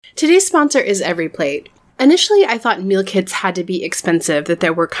Today's sponsor is EveryPlate. Initially, I thought meal kits had to be expensive, that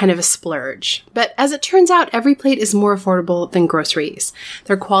they were kind of a splurge. But as it turns out, EveryPlate is more affordable than groceries.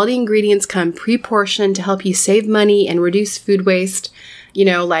 Their quality ingredients come pre-portioned to help you save money and reduce food waste. You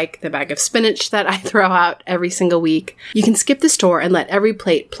know, like the bag of spinach that I throw out every single week. You can skip the store and let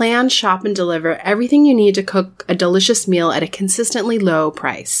EveryPlate plan, shop, and deliver everything you need to cook a delicious meal at a consistently low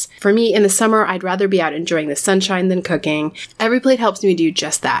price. For me, in the summer, I'd rather be out enjoying the sunshine than cooking. EveryPlate helps me do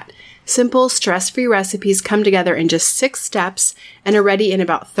just that. Simple, stress-free recipes come together in just 6 steps and are ready in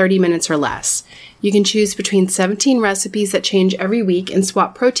about 30 minutes or less. You can choose between 17 recipes that change every week and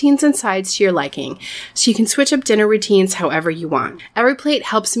swap proteins and sides to your liking, so you can switch up dinner routines however you want. EveryPlate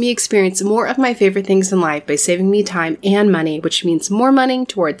helps me experience more of my favorite things in life by saving me time and money, which means more money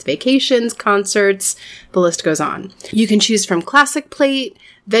towards vacations, concerts, the list goes on. You can choose from classic plate,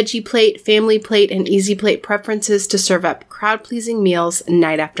 veggie plate, family plate, and easy plate preferences to serve up crowd-pleasing meals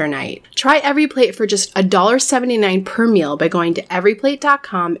night after night. Try EveryPlate for just $1.79 per meal by going to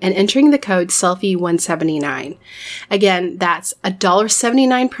everyplate.com and entering the code SELFIE179. Again, that's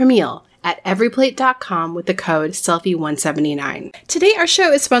 $1.79 per meal at everyplate.com with the code SELFIE179. Today, our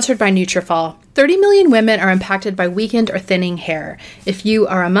show is sponsored by Nutrafol. 30 million women are impacted by weakened or thinning hair. If you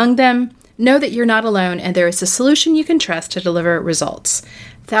are among them, know that you're not alone and there is a solution you can trust to deliver results.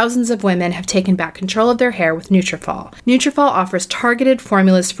 Thousands of women have taken back control of their hair with Nutrafol. Nutrafol offers targeted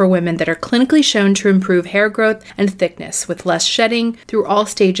formulas for women that are clinically shown to improve hair growth and thickness with less shedding through all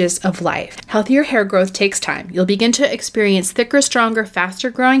stages of life. Healthier hair growth takes time. You'll begin to experience thicker, stronger, faster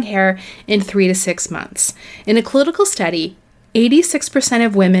growing hair in 3 to 6 months. In a clinical study, 86%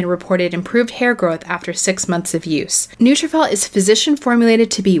 of women reported improved hair growth after 6 months of use. Nutrafol is physician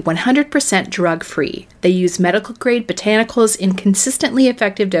formulated to be 100% drug-free. They use medical-grade botanicals in consistently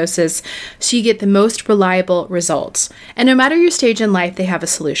effective doses, so you get the most reliable results. And no matter your stage in life, they have a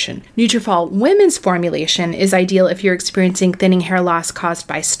solution. Nutrafol women's formulation is ideal if you're experiencing thinning hair loss caused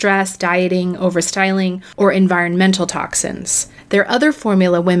by stress, dieting, overstyling, or environmental toxins. Their other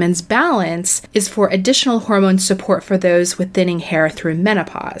formula, Women's Balance, is for additional hormone support for those with thinning hair through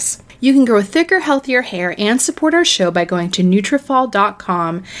menopause. You can grow thicker, healthier hair and support our show by going to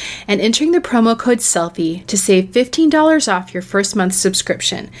Nutrafol.com and entering the promo code SELFIE to save $15 off your first month's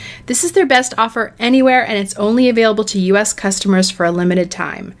subscription. This is their best offer anywhere, and it's only available to U.S. customers for a limited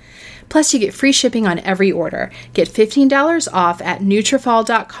time. Plus, you get free shipping on every order. Get $15 off at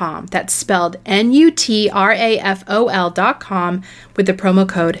Nutrafol.com. That's spelled Nutrafol.com with the promo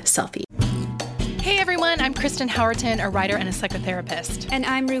code SELFIE. Hey everyone, I'm Kristen Howerton, a writer and a psychotherapist. And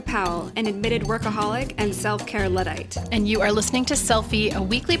I'm Rue Powell, an admitted workaholic and self-care Luddite. And you are listening to Selfie, a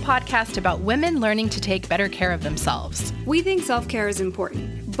weekly podcast about women learning to take better care of themselves. We think self-care is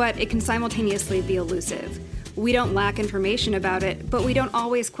important, but it can simultaneously be elusive. We don't lack information about it, but we don't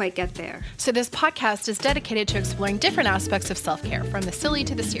always quite get there. So this podcast is dedicated to exploring different aspects of self-care, from the silly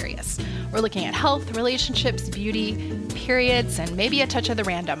to the serious. We're looking at health, relationships, beauty, periods, and maybe a touch of the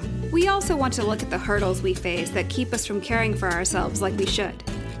random. We also want to look at the hurdles we face that keep us from caring for ourselves like we should.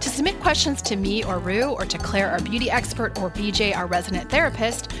 To submit questions to me or Rue, or to Claire, our beauty expert, or BJ, our resident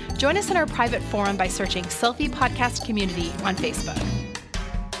therapist, join us in our private forum by searching Selfie Podcast Community on Facebook.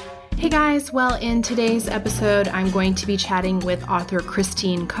 Hey guys, well, in today's episode, I'm going to be chatting with author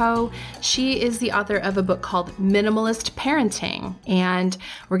Christine Koh. She is the author of a book called Minimalist Parenting, and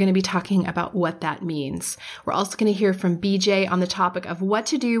we're going to be talking about what that means. We're also going to hear from BJ on the topic of what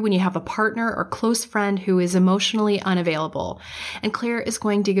to do when you have a partner or close friend who is emotionally unavailable. And Claire is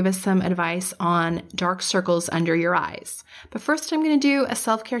going to give us some advice on dark circles under your eyes. But first, I'm going to do a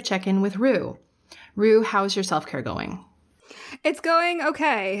self-care check-in with Rue. Rue, how's your self-care going? It's going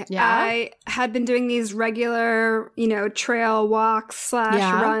okay. Yeah? I had been doing these regular, trail walks /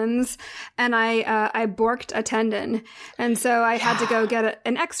 runs, and I borked a tendon. And so I had to go get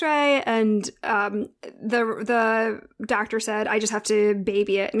an x-ray, and the doctor said I just have to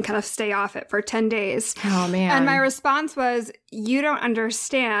baby it and kind of stay off it for 10 days. Oh, man. And my response was, you don't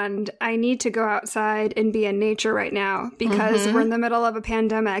understand. I need to go outside and be in nature right now because we're in the middle of a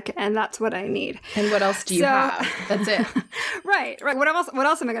pandemic, and that's what I need. And what else do you have? That's it. Right. What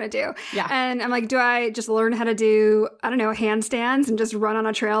else am I going to do? Yeah. And I'm like, do I just learn how to do, handstands and just run on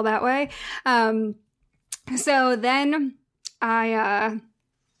a trail that way? So then I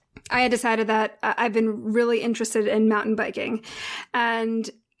had decided that I've been really interested in mountain biking, and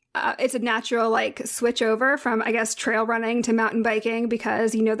it's a natural switch over from, I guess, trail running to mountain biking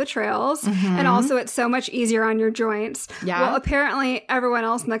because you know the trails, and also it's so much easier on your joints. Yeah. Well, apparently everyone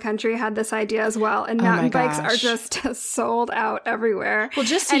else in the country had this idea as well, and mountain bikes are just sold out everywhere. Well,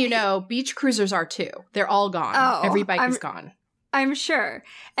 just so you know, beach cruisers are too. They're all gone. Every bike is gone. I'm sure.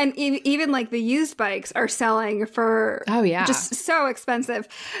 And even like the used bikes are selling for just so expensive.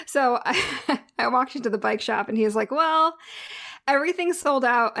 So I walked into the bike shop and he was like, well, everything's sold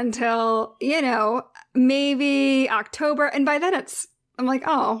out until, maybe October. And by then I'm like,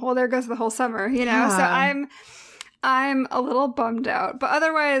 oh, well, there goes the whole summer, So I'm a little bummed out, but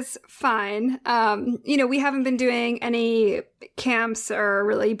otherwise fine. We haven't been doing any camps or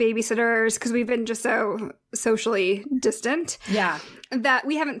really babysitters because we've been just so socially distant. Yeah. That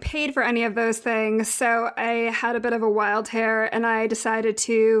we haven't paid for any of those things. So I had a bit of a wild hair and I decided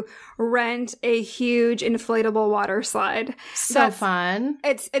to rent a huge inflatable water slide. So fun.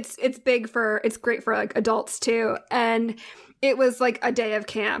 It's great for like adults too. And it was like a day of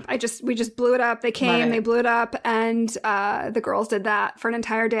camp. We just blew it up. They came, they blew it up, and the girls did that for an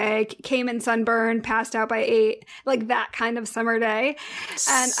entire day. Came in sunburned, passed out by 8, like that kind of summer day.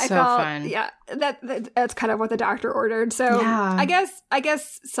 And I felt, fun. That's kind of what the doctor ordered. So I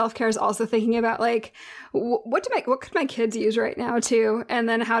guess self-care is also thinking about like what could my kids use right now too, and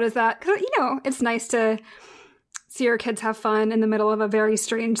then how does that? Because it's nice to see your kids have fun in the middle of a very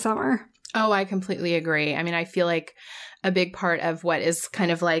strange summer. Oh, I completely agree. I mean, I feel like a big part of what is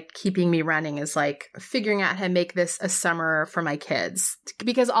kind of like keeping me running is like figuring out how to make this a summer for my kids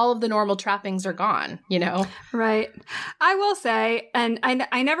because all of the normal trappings are gone, Right. I will say, and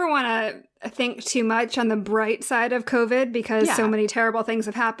I never want to think too much on the bright side of COVID because so many terrible things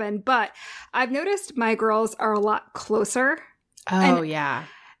have happened, but I've noticed my girls are a lot closer. Oh, yeah.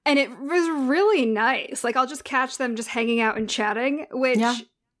 And it was really nice. Like I'll just catch them just hanging out and chatting, which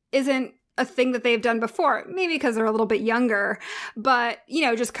isn't a thing that they've done before, maybe because they're a little bit younger, but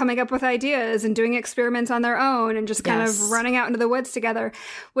just coming up with ideas and doing experiments on their own and just kind of running out into the woods together,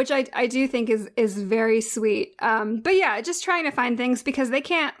 which I do think is very sweet. But just trying to find things because they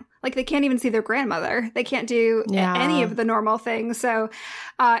can't even see their grandmother. They can't do any of the normal things. So,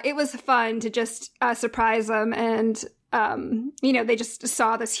 it was fun to just, surprise them and, they just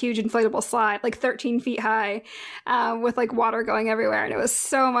saw this huge inflatable slide, like 13 feet high, with like water going everywhere. And it was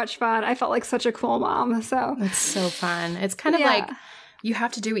so much fun. I felt like such a cool mom. So it's so fun. It's kind of like you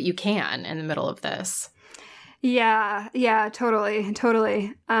have to do what you can in the middle of this. Yeah. Yeah, totally.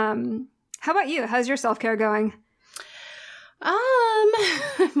 Totally. How about you? How's your self-care going?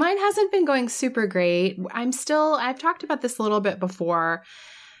 Mine hasn't been going super great. I've talked about this a little bit before,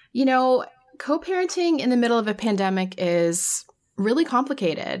 co-parenting in the middle of a pandemic is really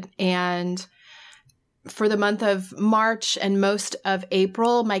complicated. And for the month of March and most of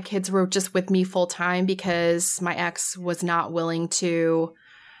April, my kids were just with me full time because my ex was not willing to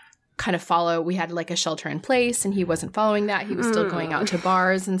kind of follow. We had like a shelter in place and he wasn't following that. He was still going out to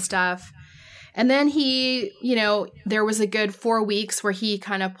bars and stuff. And then he, there was a good 4 weeks where he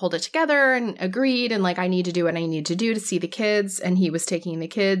kind of pulled it together and agreed and like, I need to do what I need to do to see the kids. And he was taking the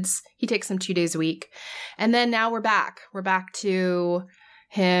kids. He takes them 2 days a week. And then now we're back. We're back to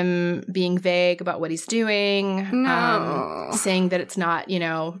him being vague about what he's doing. Saying that it's not,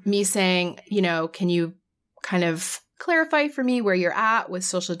 me saying, can you kind of clarify for me where you're at with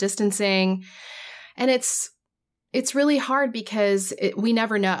social distancing? And it's really hard because we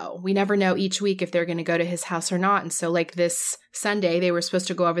never know. We never know each week if they're going to go to his house or not. And so like this Sunday, they were supposed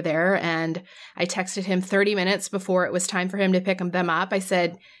to go over there and I texted him 30 minutes before it was time for him to pick them up. I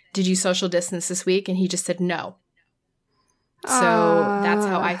said, did you social distance this week? And he just said no. So that's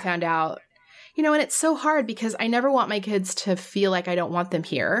how I found out, and it's so hard because I never want my kids to feel like I don't want them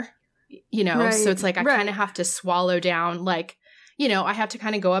here, Right, so it's like I kind of have to swallow down, like, I have to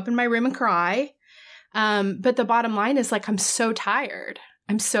kind of go up in my room and cry. But the bottom line is like, I'm so tired.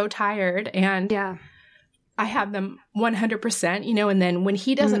 And I have them 100%, and then when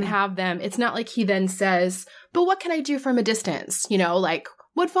he doesn't have them, it's not like he then says, but what can I do from a distance? Like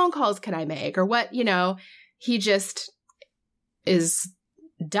what phone calls can I make or what, he just is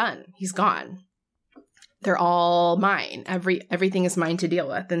done. He's gone. They're all mine. Everything is mine to deal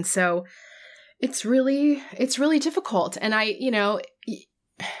with. And so it's really difficult. And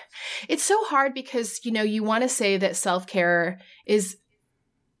it's so hard because, you want to say that self-care is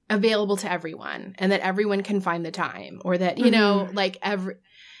available to everyone and that everyone can find the time or that,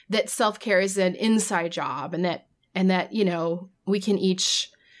 that self-care is an inside job and that, we can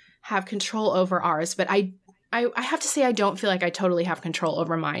each have control over ours. But I have to say, I don't feel like I totally have control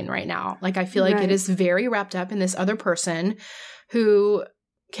over mine right now. Like, I feel like it is very wrapped up in this other person who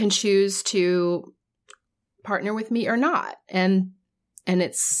can choose to partner with me or not. And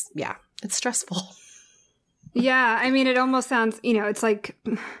it's stressful. Yeah. I mean, it almost sounds, it's like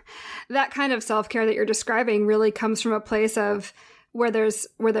that kind of self-care that you're describing really comes from a place of where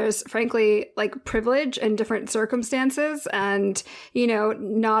there's frankly like privilege and different circumstances and, you know,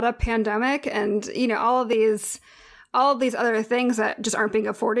 not a pandemic and, you know, all of these other things that just aren't being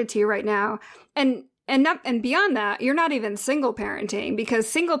afforded to you right now. And beyond that, you're not even single parenting, because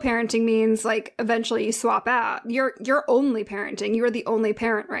single parenting means like eventually you swap out. You're only parenting. You're the only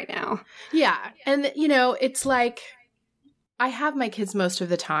parent right now. Yeah. And, you know, it's like I have my kids most of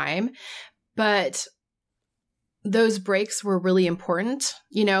the time, but those breaks were really important.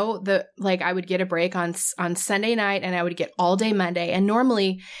 You know, I would get a break on Sunday night and I would get all day Monday. And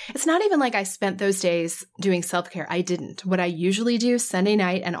normally it's not even like I spent those days doing self-care. I didn't. What I usually do Sunday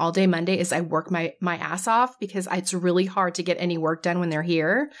night and all day Monday is I work my ass off, because it's really hard to get any work done when they're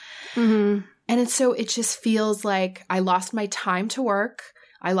here. Mm-hmm. And so it just feels like I lost my time to work.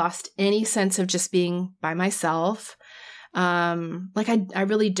 I lost any sense of just being by myself. I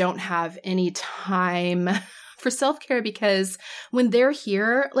really don't have any time for self-care, because when they're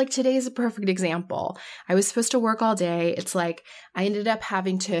here, like today is a perfect example. I was supposed to work all day. It's like I ended up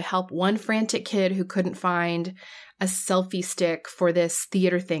having to help one frantic kid who couldn't find a selfie stick for this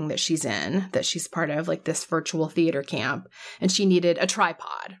theater thing that she's part of, like this virtual theater camp. And she needed a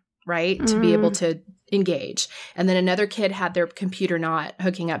tripod, right, to be able to engage. And then another kid had their computer not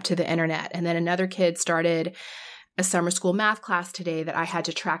hooking up to the internet. And then another kid started a summer school math class today that I had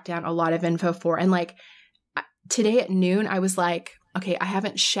to track down a lot of info for. And like, today at noon, I was like, okay, I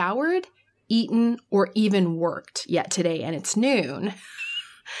haven't showered, eaten, or even worked yet today, and it's noon. And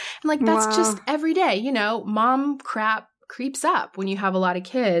like, that's just every day, you know, mom crap creeps up when you have a lot of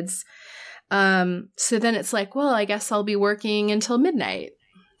kids. So then it's like, well, I guess I'll be working until midnight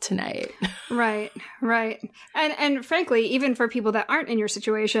tonight. Right. And frankly, even for people that aren't in your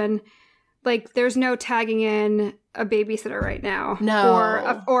situation, like there's no tagging in a babysitter right now.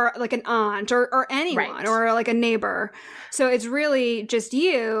 No. Or like an aunt or anyone, right, or like a neighbor. So it's really just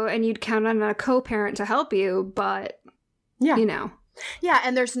you, and you'd count on a co-parent to help you, but you know. Yeah,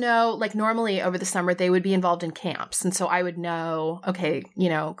 and there's no, like normally over the summer they would be involved in camps. And so I would know, okay, you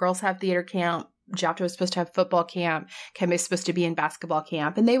know, girls have theater camp, Giotto was supposed to have football camp, Kemi was supposed to be in basketball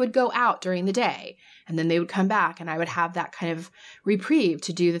camp, and they would go out during the day and then they would come back and I would have that kind of reprieve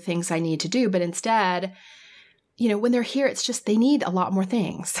to do the things I need to do. But instead, you know, when they're here, it's just they need a lot more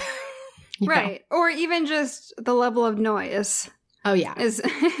things. Right. Know? Or even just the level of noise. Oh, yeah. Is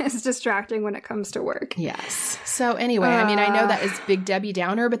distracting when it comes to work. Yes. So anyway, I mean, I know that is Big Debbie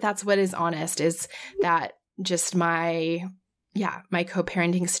Downer, but that's what is honest, is that just my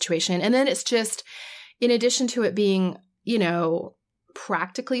co-parenting situation. And then it's just, in addition to it being, you know,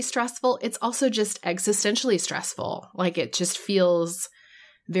 practically stressful, it's also just existentially stressful. Like it just feels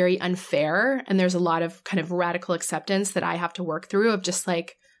very unfair. And there's a lot of kind of radical acceptance that I have to work through of just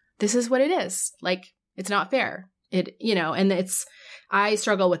like, this is what it is. Like, it's not fair. It, you know, and I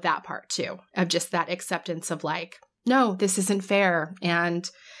struggle with that part too, of just that acceptance of like, no, this isn't fair. And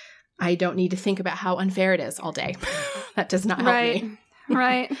I don't need to think about how unfair it is all day. That does not help me.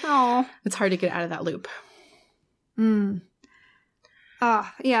 Right. Oh, it's hard to get out of that loop.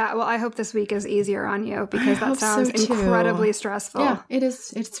 Yeah. Well, I hope this week is easier on you, because that sounds incredibly stressful. Yeah, it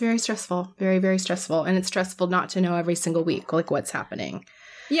is. It's very stressful. Very, very stressful. And it's stressful not to know every single week, like what's happening.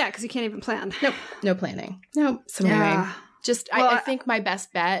 Yeah, because you can't even plan. Nope. No planning. Nope. So anyway, I think my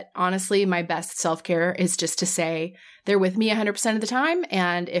best bet, honestly, my best self-care is just to say they're with me 100% of the time.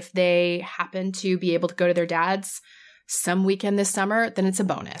 And if they happen to be able to go to their dad's some weekend this summer, then it's a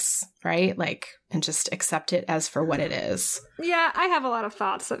bonus, right? Like, and just accept it as for what it is. Yeah, I have a lot of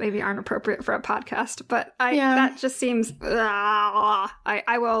thoughts that maybe aren't appropriate for a podcast, but that just seems,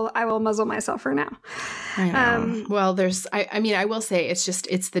 I will muzzle myself for now. I know. Well, I will say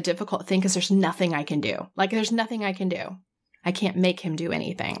it's the difficult thing, because there's nothing I can do. Like, there's nothing I can do. I can't make him do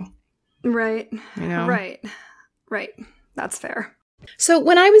anything. Right. You know? Right. That's fair. So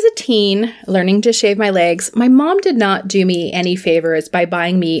when I was a teen learning to shave my legs, my mom did not do me any favors by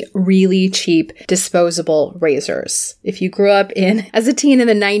buying me really cheap disposable razors. If you grew up as a teen in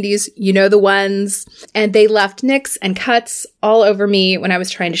the 90s, you know the ones, and they left nicks and cuts all over me when I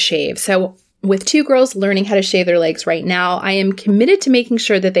was trying to shave. So with 2 girls learning how to shave their legs right now, I am committed to making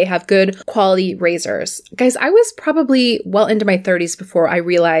sure that they have good quality razors. Guys, I was probably well into my 30s before I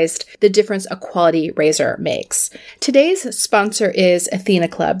realized the difference a quality razor makes. Today's sponsor is Athena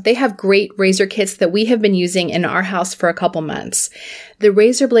Club. They have great razor kits that we have been using in our house for a couple months. The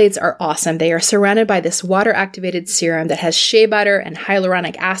razor blades are awesome. They are surrounded by this water-activated serum that has shea butter and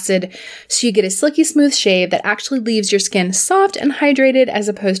hyaluronic acid, so you get a silky smooth shave that actually leaves your skin soft and hydrated as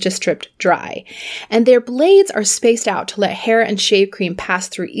opposed to stripped dry. dry. And their blades are spaced out to let hair and shave cream pass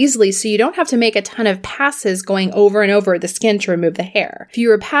through easily, so you don't have to make a ton of passes going over and over the skin to remove the hair.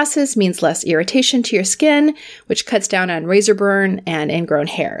 Fewer passes means less irritation to your skin, which cuts down on razor burn and ingrown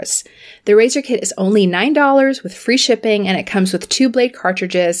hairs. The razor kit is only $9 with free shipping, and it comes with 2 blade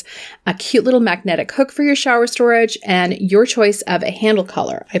cartridges, a cute little magnetic hook for your shower storage, and your choice of a handle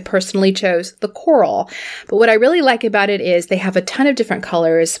color. I personally chose the coral, but what I really like about it is they have a ton of different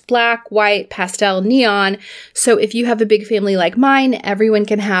colors: black, white, pastel, neon. So if you have a big family like mine, everyone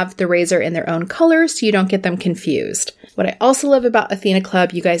can have the razor in their own color so you don't get them confused. What I also love about Athena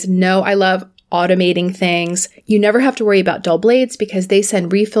Club, you guys know I love automating things. You never have to worry about dull blades because they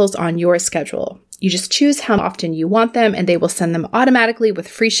send refills on your schedule. You just choose how often you want them, and they will send them automatically with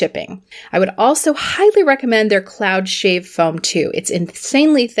free shipping. I would also highly recommend their Cloud Shave Foam too. It's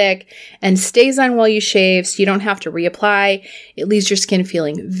insanely thick and stays on while you shave, so you don't have to reapply. It leaves your skin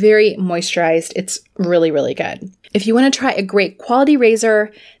feeling very moisturized. It's really, really good. If you want to try a great quality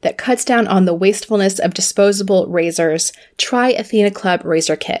razor that cuts down on the wastefulness of disposable razors, try Athena Club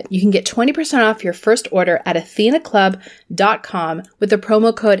Razor Kit. You can get 20% off your first order at athenaclub.com with the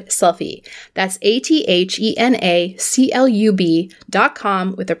promo code SELFIE. That's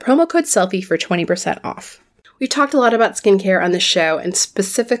ATHENACLUB.com with the promo code SELFIE for 20% off. We've talked a lot about skincare on the show, and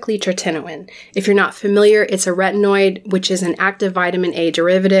specifically tretinoin. If you're not familiar, it's a retinoid, which is an active vitamin A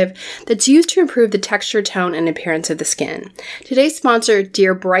derivative that's used to improve the texture, tone, and appearance of the skin. Today's sponsor,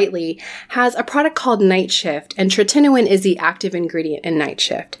 Dear Brightly, has a product called Night Shift, and tretinoin is the active ingredient in Night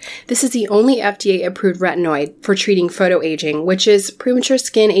Shift. This is the only FDA-approved retinoid for treating photoaging, which is premature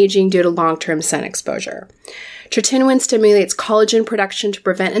skin aging due to long-term sun exposure. Tretinoin stimulates collagen production to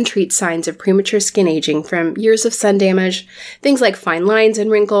prevent and treat signs of premature skin aging from years of sun damage, things like fine lines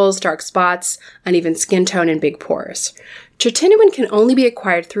and wrinkles, dark spots, uneven skin tone, and big pores. Tretinoin can only be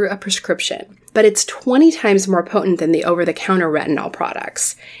acquired through a prescription, but it's 20 times more potent than the over-the-counter retinol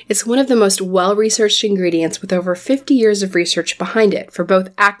products. It's one of the most well-researched ingredients with over 50 years of research behind it for both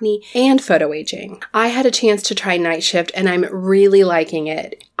acne and photoaging. I had a chance to try Night Shift, and I'm really liking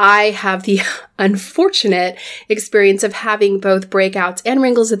it. I have the unfortunate experience of having both breakouts and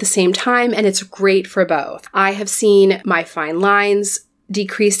wrinkles at the same time, and it's great for both. I have seen my fine lines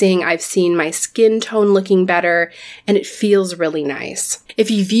decreasing, I've seen my skin tone looking better, and it feels really nice.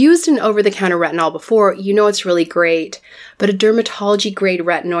 If you've used an over-the-counter retinol before, you know it's really great, but a dermatology-grade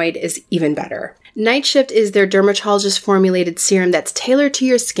retinoid is even better. Night Shift is their dermatologist-formulated serum that's tailored to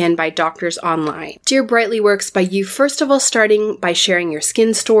your skin by doctors online. Dear Brightly works by you first of all starting by sharing your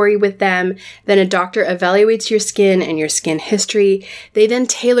skin story with them, then a doctor evaluates your skin and your skin history. They then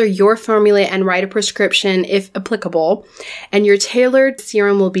tailor your formula and write a prescription if applicable, and your tailored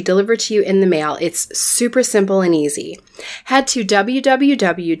serum will be delivered to you in the mail. It's super simple and easy. Head to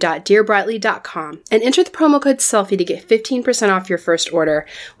www.dearbrightly.com and enter the promo code SELFIE to get 15% off your first order,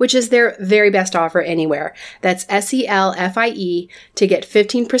 which is their very best offer anywhere. That's SELFIE to get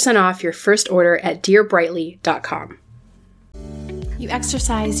 15% off your first order at dearbrightly.com. You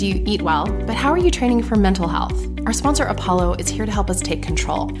exercise, you eat well, but how are you training for mental health? Our sponsor Apollo is here to help us take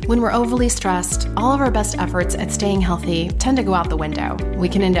control. When we're overly stressed, all of our best efforts at staying healthy tend to go out the window. We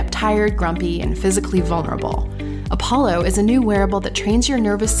can end up tired, grumpy, and physically vulnerable. Apollo is a new wearable that trains your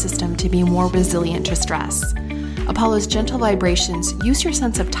nervous system to be more resilient to stress. Apollo's gentle vibrations use your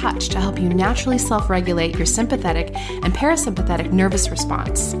sense of touch to help you naturally self-regulate your sympathetic and parasympathetic nervous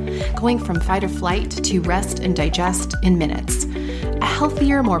response, going from fight or flight to rest and digest in minutes. A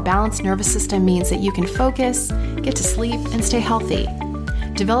healthier, more balanced nervous system means that you can focus, get to sleep, and stay healthy.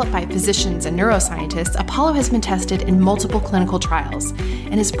 Developed by physicians and neuroscientists, Apollo has been tested in multiple clinical trials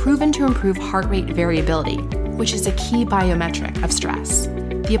and is proven to improve heart rate variability, which is a key biometric of stress.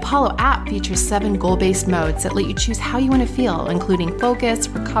 The Apollo app features 7 goal-based modes that let you choose how you want to feel, including focus,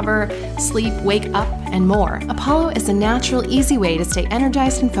 recover, sleep, wake up, and more. Apollo is a natural, easy way to stay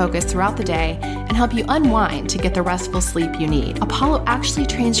energized and focused throughout the day and help you unwind to get the restful sleep you need. Apollo actually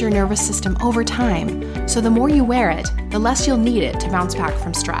trains your nervous system over time, so the more you wear it, the less you'll need it to bounce back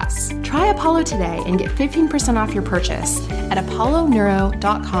from stress. Try Apollo today and get 15% off your purchase at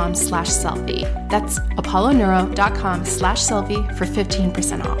apolloneuro.com/selfie. That's apolloneuro.com/selfie for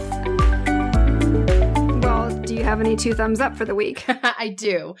 15% off. Well, do you have any 2 thumbs up for the week? I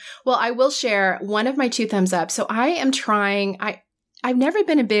do. Well, I will share one of my 2 thumbs up. So I am trying, I've never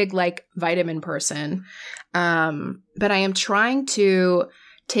been a big vitamin person, but I am trying to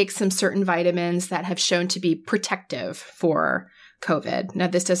take some certain vitamins that have shown to be protective for COVID. Now,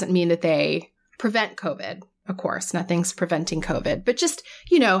 this doesn't mean that they prevent COVID. Of course, nothing's preventing COVID, but just,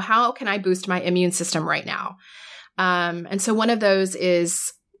 how can I boost my immune system right now? And so one of those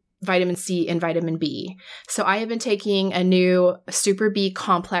is vitamin C and vitamin B. So I have been taking a new Super B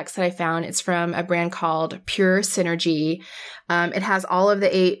complex that I found. It's from a brand called Pure Synergy. It has all of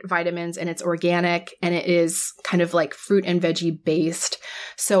the 8 vitamins and it's organic and it is kind of like fruit and veggie based.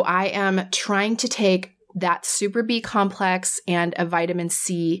 So I am trying to take that Super B complex and a vitamin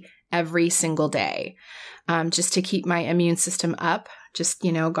C every single day, just to keep my immune system up. Just,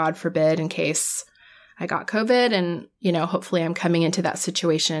 God forbid, in case I got COVID and, hopefully I'm coming into that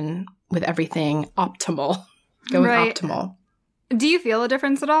situation with everything optimal, going optimal. Do you feel a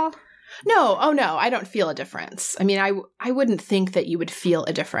difference at all? No. Oh, no, I don't feel a difference. I mean, I wouldn't think that you would feel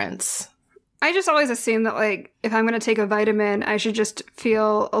a difference. I just always assume that, like, if I'm going to take a vitamin, I should just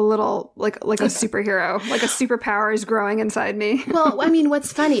feel a little like a superhero, like a superpower is growing inside me. Well, I mean,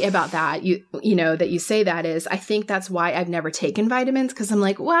 what's funny about that, that you say that is, I think that's why I've never taken vitamins, because I'm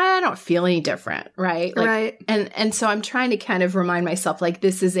like, well, I don't feel any different, right? Right. And so I'm trying to kind of remind myself, like,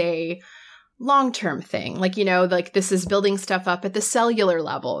 this is a long-term thing. Like, like this is building stuff up at the cellular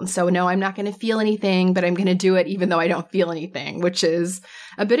level. And so, no, I'm not going to feel anything, but I'm going to do it even though I don't feel anything, which is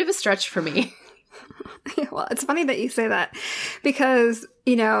a bit of a stretch for me. Well, it's funny that you say that because,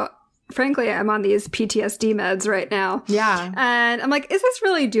 frankly, I'm on these PTSD meds right now. Yeah. And I'm like, is this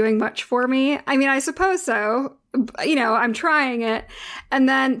really doing much for me? I mean, I suppose so. I'm trying it. And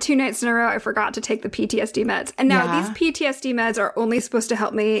then 2 nights in a row, I forgot to take the PTSD meds. And now these PTSD meds are only supposed to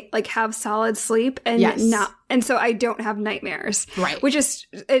help me like have solid sleep and and so I don't have nightmares. Right. Which is,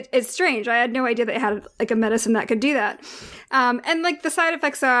 it's strange. I had no idea they had like a medicine that could do that. And like the side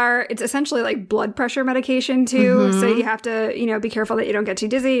effects are, it's essentially like blood pressure medication too. Mm-hmm. So you have to, be careful that you don't get too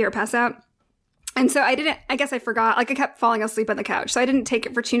dizzy or pass out. And so I guess I forgot, like I kept falling asleep on the couch. So I didn't take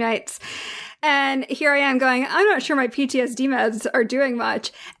it for 2 nights. And here I am going, I'm not sure my PTSD meds are doing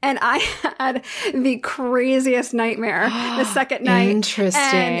much. And I had the craziest nightmare the second night. Interesting.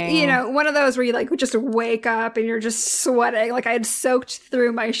 And, one of those where you like just wake up and you're just sweating. Like I had soaked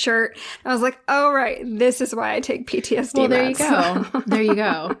through my shirt. I was like, oh, right. This is why I take PTSD meds. There you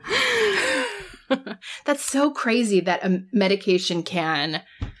go. That's so crazy that a medication can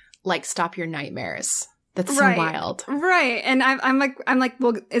like stop your nightmares. That's so wild. Right. And I'm like,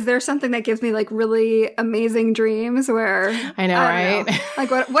 well, is there something that gives me like really amazing dreams where I know, right?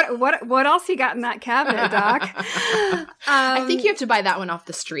 Like what else you got in that cabinet, Doc? I think you have to buy that one off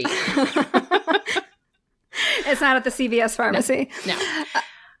the street. It's not at the CVS pharmacy. No.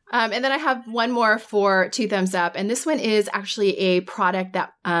 And then I have one more for 2 thumbs up. And this one is actually a product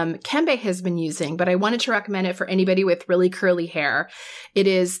that Kembe has been using, but I wanted to recommend it for anybody with really curly hair.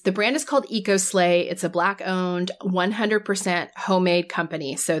 The brand is called EcoSlay. It's a Black-owned, 100% homemade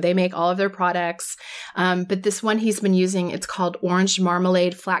company. So they make all of their products. But this one he's been using, it's called Orange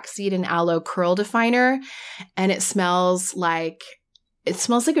Marmalade Flaxseed and Aloe Curl Definer. And it smells like a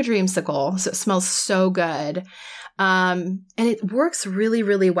dreamsicle. So it smells so good. And it works really,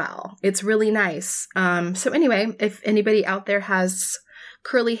 really well. It's really nice. So anyway, if anybody out there has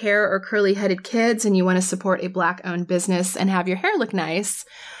curly hair or curly headed kids and you want to support a Black-owned business and have your hair look nice,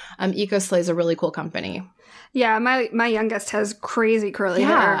 EcoSlay is a really cool company. Yeah, my youngest has crazy curly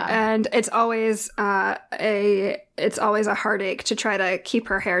hair, and it's always a heartache to try to keep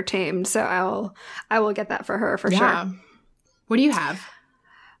her hair tamed. So I will get that for her for sure. What do you have?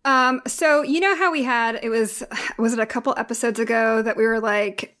 So you know how we had, was it a couple episodes ago that we were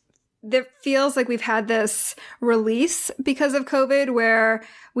like, it feels like we've had this release because of COVID where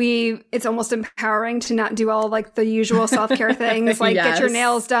it's almost empowering to not do all like the usual self-care things, like get your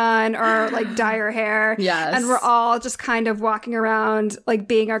nails done or like dye your hair. Yes. And we're all just kind of walking around like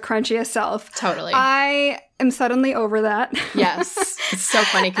being our crunchiest self. Totally. I am suddenly over that. Yes. It's so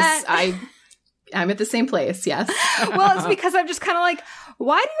funny because I'm at the same place. Yes. Well, it's because I'm just kind of like,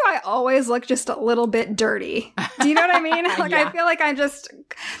 why do I always look just a little bit dirty? Do you know what I mean? Like, I feel like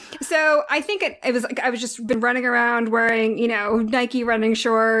so I think it was like, I was just been running around wearing, Nike running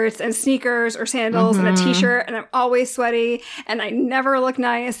shorts and sneakers or sandals and a t-shirt, and I'm always sweaty and I never look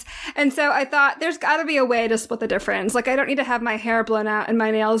nice. And so I thought there's gotta be a way to split the difference. Like, I don't need to have my hair blown out and my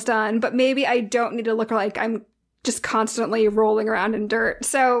nails done, but maybe I don't need to look like I'm just constantly rolling around in dirt.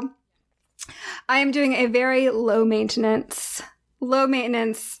 So I am doing a very low maintenance,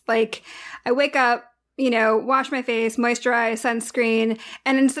 like I wake up, wash my face, moisturize, sunscreen,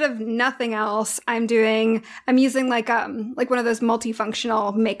 and instead of nothing else, I'm using like one of those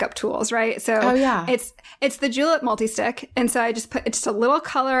multifunctional makeup tools, right? So it's the Julep Multi-Stick. And so I just put just a little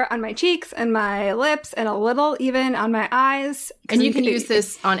color on my cheeks and my lips and a little even on my eyes. And you can use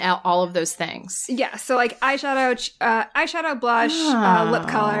this on all of those things. Yeah. So like eyeshadow, blush, lip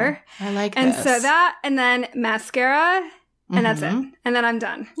color. I like and this. So that, and then mascara and that's it. And then I'm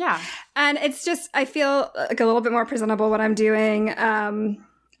done. Yeah. And it's just, I feel like a little bit more presentable when I'm doing, I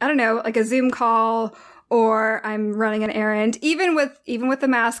don't know, like a Zoom call, or I'm running an errand. Even with the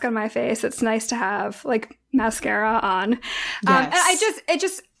mask on my face, it's nice to have like mascara on. And I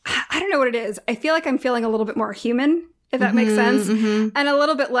don't know what it is. I feel like I'm feeling a little bit more human, if that makes sense. And a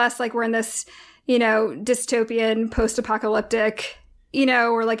little bit less like we're in this, dystopian, post-apocalyptic,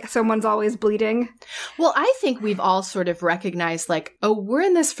 where like someone's always bleeding. Well, I think we've all sort of recognized like, oh, we're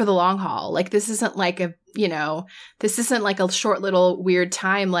in this for the long haul. Like this isn't like this isn't like a short little weird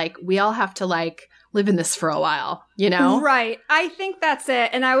time. Like we all have to like live in this for a while, Right. I think that's it.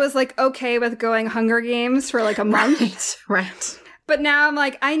 And I was like, okay with going Hunger Games for like a month. Right. But now I'm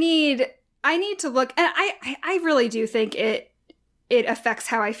like, I need to look, and I really do think it affects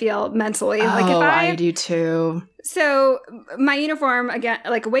how I feel mentally. Like if I do too. So my uniform, again,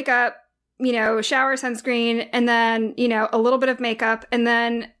 like wake up, shower, sunscreen, and then, a little bit of makeup, and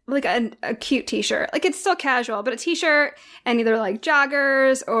then like a cute t-shirt. Like it's still casual, but a t-shirt and either like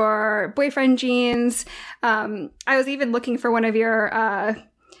joggers or boyfriend jeans. I was even looking for one of your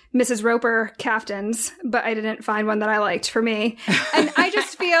Mrs. Roper caftans, but I didn't find one that I liked for me. And I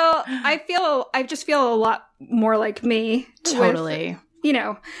just feel a lot more like me. Totally.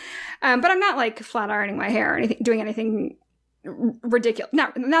 But I'm not like flat ironing my hair or anything, doing anything ridiculous.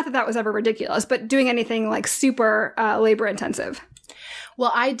 Not that was ever ridiculous, but doing anything like super labor intensive.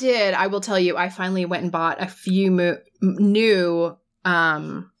 Well, I will tell you, I finally went and bought a few new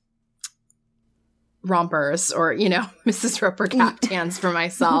rompers or, Mrs. Roper caftans for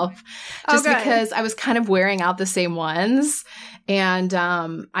myself just because I was kind of wearing out the same ones. And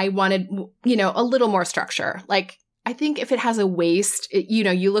I wanted, a little more structure. Like, I think if it has a waist,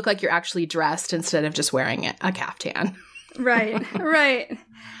 you look like you're actually dressed instead of just wearing a caftan. Right. Right.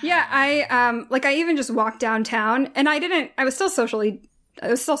 Yeah. I even just walked downtown and I was still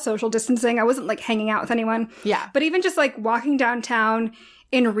social distancing. I wasn't like hanging out with anyone. Yeah. But even just like walking downtown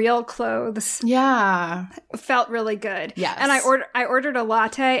in real clothes. Yeah. Felt really good. Yes. And I ordered a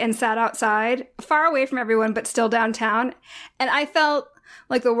latte and sat outside, far away from everyone, but still downtown. And I felt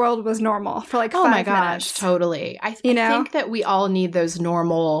like the world was normal for like 5 minutes. Oh my gosh, totally. I think that we all need those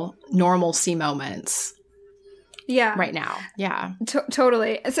normalcy moments. Yeah. Right now. Yeah.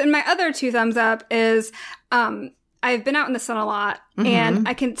 Totally. So my other 2 thumbs up is I've been out in the sun a lot, and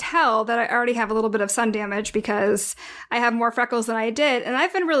I can tell that I already have a little bit of sun damage because I have more freckles than I did, and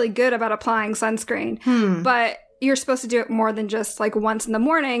I've been really good about applying sunscreen. But you're supposed to do it more than just like once in the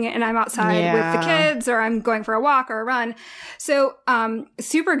morning, and I'm outside with the kids, or I'm going for a walk or a run. So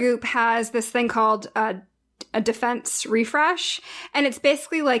Supergoop has this thing called a defense refresh, and it's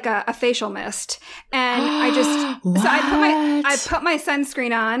basically like a facial mist. And I put my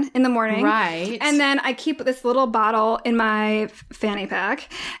sunscreen on in the morning, right? And then I keep this little bottle in my fanny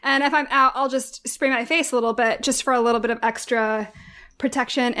pack, and if I'm out, I'll just spray my face a little bit just for a little bit of extra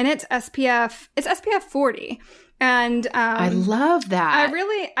protection. And it's SPF 40. And I love that.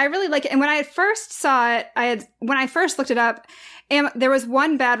 I really like it. And when I first saw it, when I first looked it up, there was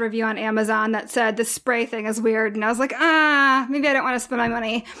one bad review on Amazon that said the spray thing is weird. And I was like, maybe I don't want to spend my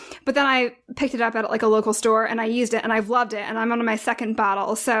money. But then I picked it up at like a local store and I used it and I've loved it. And I'm on my second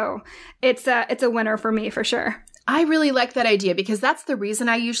bottle. So it's a winner for me for sure. I really like that idea because that's the reason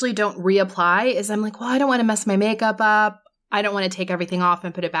I usually don't reapply is I'm like, well, I don't want to mess my makeup up. I don't want to take everything off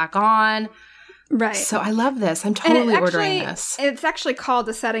and put it back on. Right. So I love this. I'm totally ordering this. It's actually called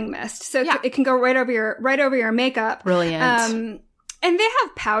a setting mist. So it can go right over your makeup. Brilliant. And they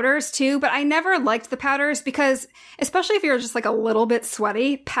have powders too, but I never liked the powders because especially if you're just like a little bit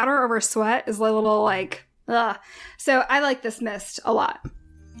sweaty, powder over sweat is a little like, ugh. So I like this mist a lot.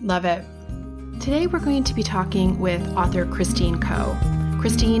 Love it. Today we're going to be talking with author Christine Koh.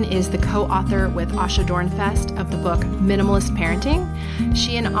 Christine is the co-author with Asha Dornfest of the book Minimalist Parenting.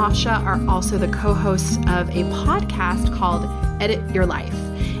 She and Asha are also the co-hosts of a podcast called Edit Your Life.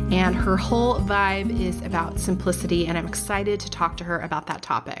 And her whole vibe is about simplicity, and I'm excited to talk to her about that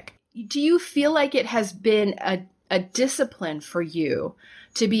topic. Do you feel like it has been a discipline for you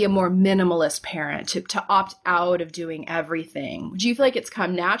to be a more minimalist parent, to opt out of doing everything? Do you feel like it's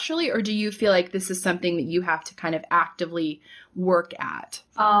come naturally, or do you feel like this is something that you have to kind of actively work at?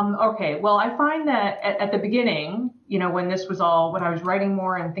 Okay. Well, I find that at the beginning, when this was all, when I was writing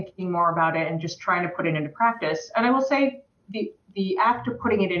more and thinking more about it and just trying to put it into practice, and I will say the act of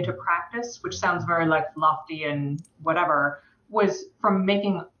putting it into practice, which sounds very like lofty and whatever, was from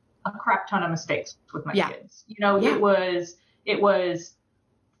making a crap ton of mistakes with my kids. It was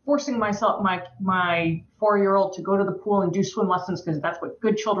forcing my 4-year-old to go to the pool and do swim lessons because that's what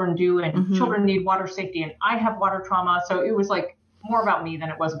good children do, and children need water safety, and I have water trauma. So it was like more about me than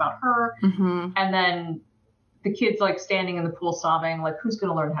it was about her. And then the kids like standing in the pool sobbing, like, who's going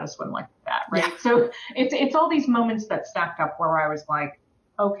to learn how to swim like that, right? Yeah. So it's all these moments that stacked up where I was like,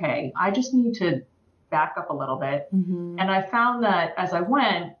 okay, I just need to back up a little bit. And I found that as I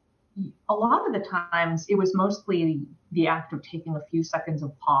went, a lot of the times it was mostly the act of taking a few seconds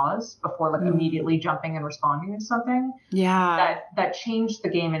of pause before like immediately jumping and responding to something. Yeah. That changed the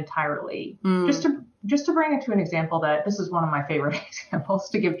game entirely. Just to bring it to an example, that this is one of my favorite examples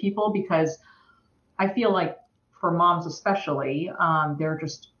to give people, because I feel like for moms especially, there are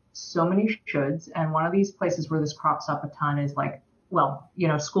just so many shoulds. And one of these places where this crops up a ton is like, well, you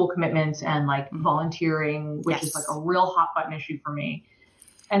know, school commitments and like volunteering, which is like a real hot button issue for me.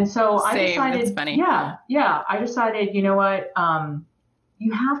 And so I decided, That's funny. I decided, you know what,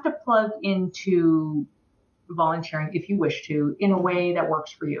 you have to plug into volunteering if you wish to in a way that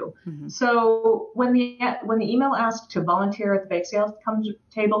works for you. So when the email asked to volunteer at the bake sale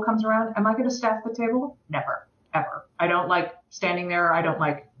table comes around, am I going to staff the table? Never, ever. I don't like standing there. I don't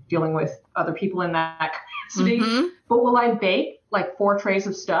like dealing with other people in that capacity. But will I bake like 4 trays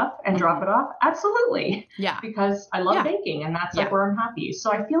of stuff and drop it off? Absolutely. Yeah. Because I love baking, and that's like where I'm happy.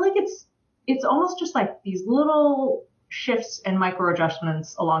 So I feel like it's almost just like these little shifts and micro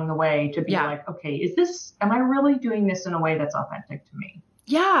adjustments along the way to be like, okay, am I really doing this in a way that's authentic to me?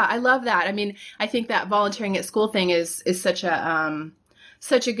 Yeah, I love that. I mean, I think that volunteering at school thing is such a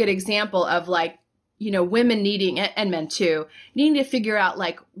good example of like, you know, women needing, and men too, needing to figure out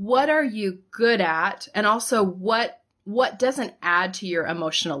like, what are you good at? And also what doesn't add to your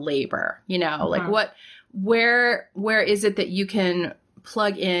emotional labor, you know, like where is it that you can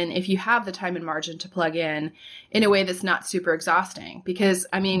plug in, if you have the time and margin to plug in a way that's not super exhausting? Because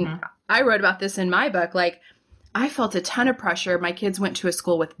I mean, I wrote about this in my book, like I felt a ton of pressure. My kids went to a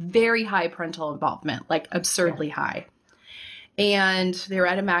school with very high parental involvement, like absurdly high. And they were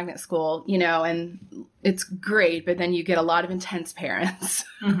at a magnet school, you know, and it's great, but then you get a lot of intense parents.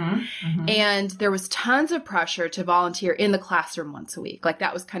 And there was tons of pressure to volunteer in the classroom once a week. Like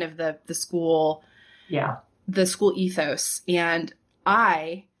that was kind of the school, the school ethos. And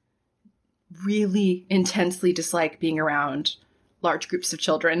I really intensely dislike being around large groups of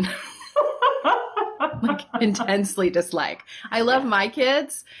children. Like intensely dislike. I love my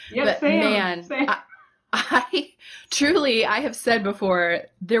kids, but man, I truly, I have said before,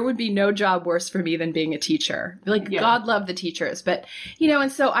 there would be no job worse for me than being a teacher. Like God love the teachers, but you know,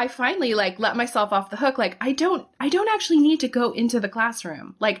 and so I finally like let myself off the hook. Like I don't actually need to go into the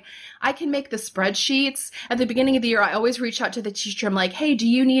classroom. Like I can make the spreadsheets at the beginning of the year. I always reach out to the teacher. I'm like, hey, do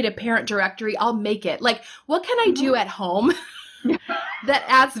you need a parent directory? I'll make it. Like, what can I do at home that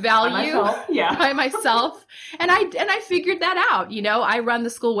adds value by myself? And I figured that out. You know, I run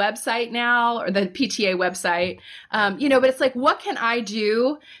the school website now, or the PTA website, you know, but it's like, what can I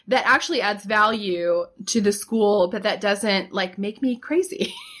do that actually adds value to the school, but that doesn't like make me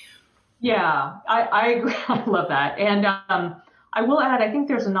crazy? Yeah, I agree. I love that. And I will add, I think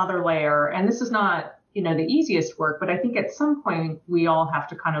there's another layer, and this is not, you know, the easiest work, but I think at some point we all have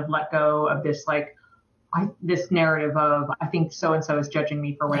to kind of let go of this, like, this narrative of, I think so-and-so is judging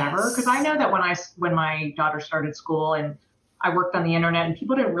me for whatever. Because I know that when my daughter started school and I worked on the internet and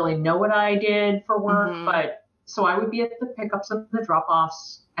people didn't really know what I did for work, but so I would be at the pickups and the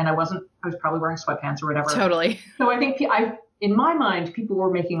drop-offs, and I was probably wearing sweatpants or whatever. Totally. So I think in my mind, people were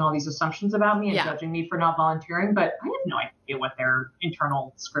making all these assumptions about me and judging me for not volunteering, but I have no idea what their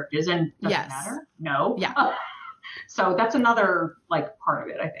internal script is, and does it matter? No. Yeah. So that's another like part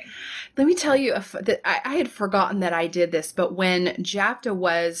of it, I think. Let me tell you that I had forgotten that I did this, but when Japta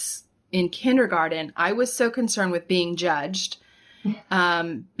was in kindergarten, I was so concerned with being judged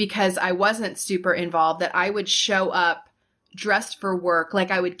because I wasn't super involved that I would show up dressed for work.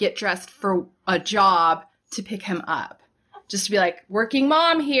 Like I would get dressed for a job to pick him up, just to be like, working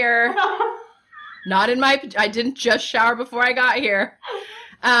mom here. I didn't just shower before I got here.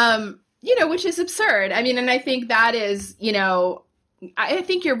 You know, which is absurd. I mean, and I think that is, you know, I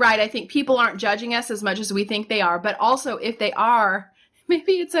think you're right. I think people aren't judging us as much as we think they are. But also, if they are,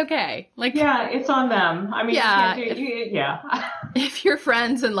 maybe it's okay. Like, yeah, it's on them. I mean, if your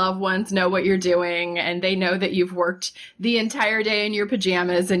friends and loved ones know what you're doing and they know that you've worked the entire day in your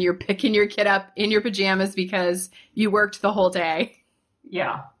pajamas and you're picking your kid up in your pajamas because you worked the whole day.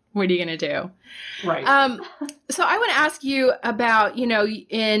 Yeah. What are you going to do? Right. So I want to ask you about, you know,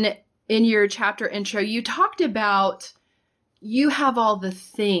 in your chapter intro, you talked about you have all the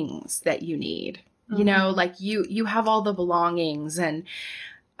things that you need, you know, like you have all the belongings. And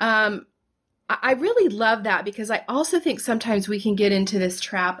I really love that, because I also think sometimes we can get into this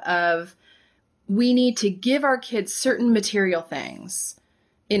trap of we need to give our kids certain material things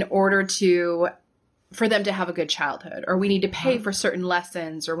in order for them to have a good childhood, or we need to pay for certain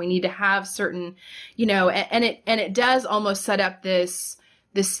lessons, or we need to have certain, and it does almost set up this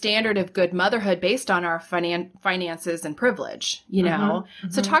standard of good motherhood based on our finances and privilege,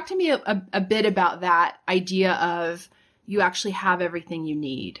 So talk to me a bit about that idea of you actually have everything you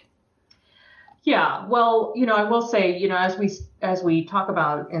need. Yeah, well, I will say, as we talk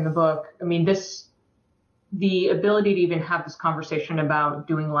about in the book, I mean, the ability to even have this conversation about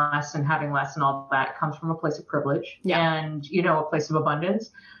doing less and having less and all that comes from a place of privilege and, a place of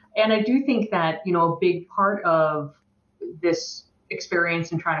abundance. And I do think that, a big part of this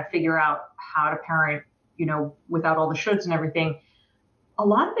experience and trying to figure out how to parent, without all the shoulds and everything, a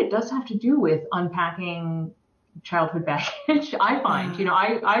lot of it does have to do with unpacking childhood baggage. I find,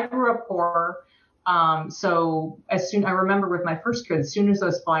 I grew up poor. So I remember with my first kid, as soon as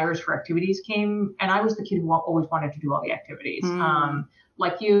those flyers for activities came, and I was the kid who always wanted to do all the activities.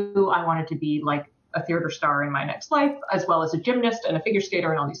 Like you, I wanted to be like a theater star in my next life, as well as a gymnast and a figure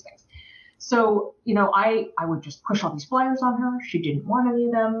skater and all these things. So, I would just push all these flyers on her. She didn't want any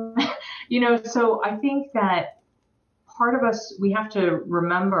of them, so I think that part of us, we have to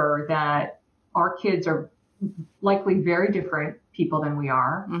remember that our kids are likely very different people than we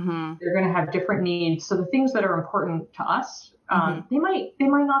are. Mm-hmm. They're going to have different needs. So the things that are important to us, they might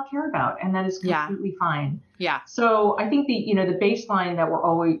not care about, and that is completely fine. Yeah. So I think the baseline that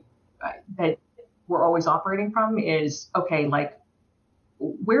we're always operating from is, okay, like,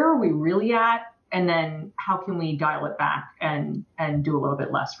 where are we really at? And then how can we dial it back and do a little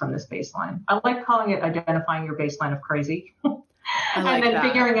bit less from this baseline? I like calling it identifying your baseline of crazy. And then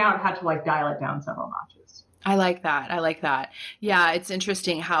figuring out how to like dial it down several notches. I like that. Yeah, it's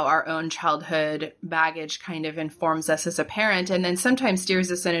interesting how our own childhood baggage kind of informs us as a parent, and then sometimes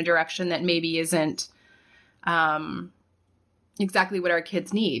steers us in a direction that maybe isn't exactly what our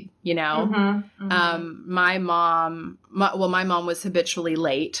kids need, Mm-hmm, mm-hmm. My mom was habitually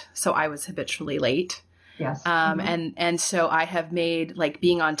late, so I was habitually late. Yes. Mm-hmm. And so I have made like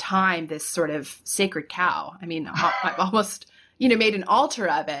being on time this sort of sacred cow. I mean, I've almost, made an altar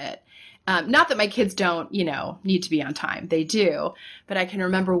of it. Not that my kids don't, need to be on time. They do. But I can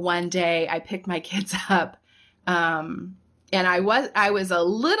remember one day I picked my kids up, and I was a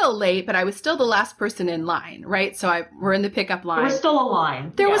little late, but I was still the last person in line, right? So we're in the pickup line. There was still a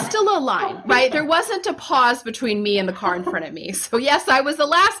line. There was still a line, right? There wasn't a pause between me and the car in front of me. So yes, I was the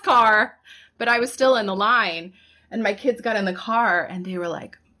last car, but I was still in the line. And my kids got in the car and they were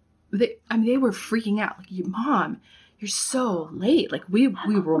like, they were freaking out. Like, Mom, you're so late. Like we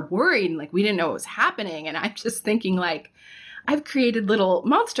were worried and like we didn't know what was happening. And I'm just thinking like, I've created little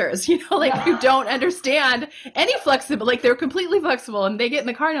monsters, who don't understand any flexible, like they're completely flexible, and they get in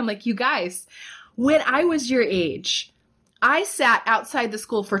the car and I'm like, you guys, when I was your age, I sat outside the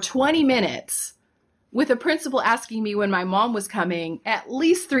school for 20 minutes with a principal asking me when my mom was coming at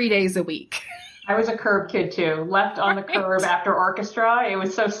least 3 days a week. I was a curb kid too, left on the curb after orchestra. It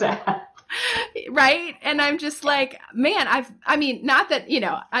was so sad. Right. And I'm just like, man, not that,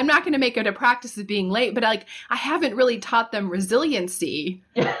 I'm not going to make it a practice of being late, but like, I haven't really taught them resiliency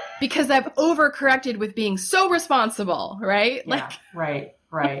because I've overcorrected with being so responsible. Right. Yeah, right.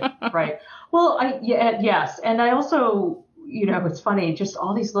 Well, yes. And I also, it's funny, just there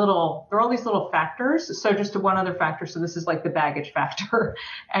are all these little factors. So just one other factor. So this is like the baggage factor.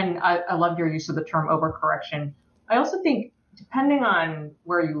 And I love your use of the term overcorrection. I also think, depending on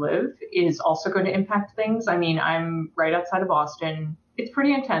where you live is also going to impact things. I mean, I'm right outside of Austin. It's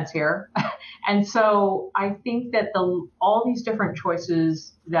pretty intense here. And so I think that all these different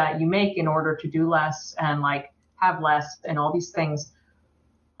choices that you make in order to do less and like have less and all these things,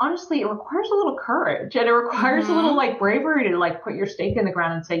 honestly, it requires a little courage and it requires a little like bravery to like put your stake in the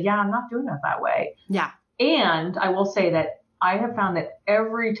ground and say, yeah, I'm not doing it that way. Yeah. And I will say that I have found that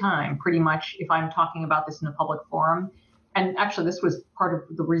every time, pretty much, if I'm talking about this in a public forum, and actually, this was part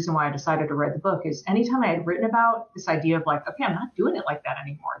of the reason why I decided to write the book, is anytime I had written about this idea of like, okay, I'm not doing it like that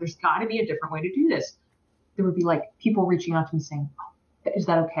anymore. There's got to be a different way to do this. There would be like people reaching out to me saying, oh, is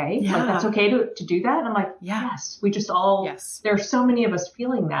that okay? Yeah. Like, that's okay to do that? And I'm like, yes, we just there are so many of us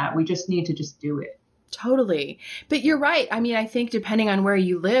feeling that. We just need to just do it. Totally. But you're right. I mean, I think depending on where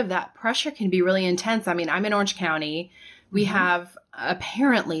you live, that pressure can be really intense. I mean, I'm in Orange County. We have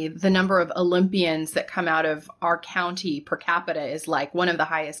apparently the number of Olympians that come out of our county per capita is like one of the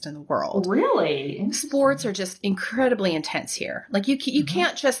highest in the world. Really? Sports are just incredibly intense here. Like you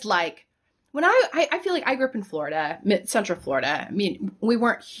can't just like when I feel like I grew up in Florida, Central Florida. I mean, we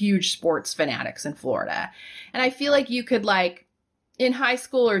weren't huge sports fanatics in Florida. And I feel like you could like in high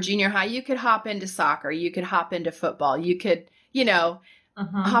school or junior high, you could hop into soccer, you could hop into football, you could,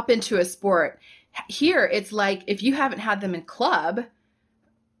 hop into a sport. Here, it's like if you haven't had them in club,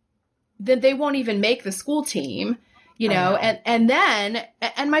 then they won't even make the school team.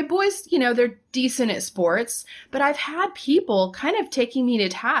 And my boys, they're decent at sports, but I've had people kind of taking me to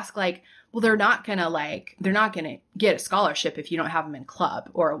task, like, well, they're not going to get a scholarship if you don't have them in club,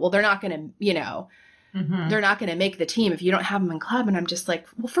 or, well, they're not going to, they're not going to make the team if you don't have them in club. And I'm just like,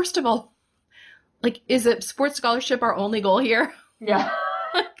 well, first of all, like, is a sports scholarship our only goal here? Yeah.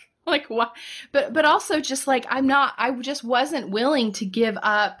 like what? But also just like, I just wasn't willing to give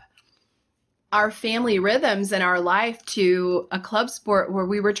up our family rhythms and our life to a club sport where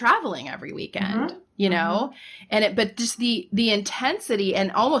we were traveling every weekend, but just the intensity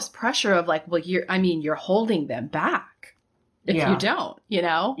and almost pressure of like, well, you're holding them back if you don't,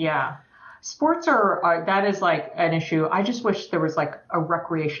 Yeah. Sports are that is like an issue. I just wish there was like a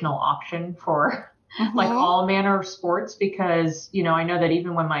recreational option for like all manner of sports, because, I know that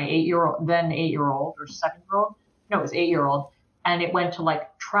even when my 8-year-old or 7-year-old, no, it was 8-year-old, and it went to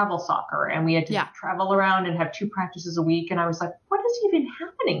like travel soccer, and we had to travel around and have 2 practices a week. And I was like, what is even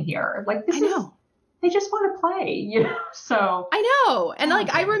happening here? Like, they just want to play, so. I know. And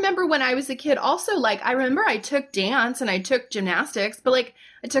like, I remember when I was a kid also, like, I remember I took dance and I took gymnastics, but like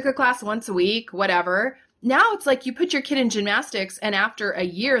I took a class once a week, whatever. Now it's like you put your kid in gymnastics, and after a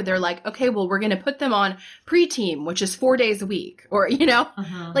year, they're like, okay, well, we're going to put them on pre-team, which is 4 days a week, or,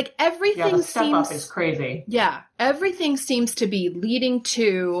 like everything the step up is crazy. Yeah. Everything seems to be leading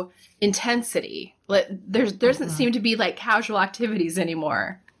to intensity. There doesn't seem to be like casual activities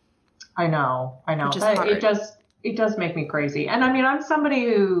anymore. I know. It does make me crazy. And I mean, I'm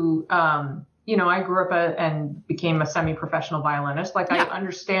somebody who, I grew up and became a semi-professional violinist. Like, I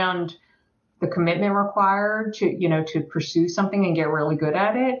understand the commitment required to pursue something and get really good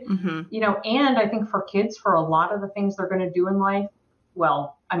at it. And I think for kids, for a lot of the things they're going to do in life,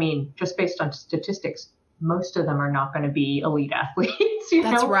 well, I mean, just based on statistics, most of them are not going to be elite athletes.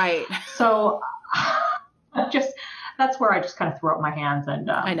 That's right. So that's where I just kind of throw up my hands,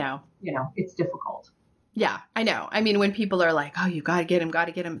 and I know, it's difficult. Yeah, I know. I mean, when people are like, oh, you got to get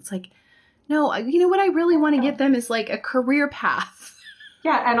him. It's like, no, what I really want to get them is like a career path.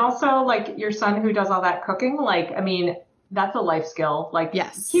 Yeah. And also like your son who does all that cooking, like, I mean, that's a life skill. Like,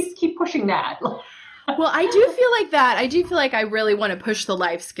 yes, keep pushing that. Well, I do feel like that. I do feel like I really want to push the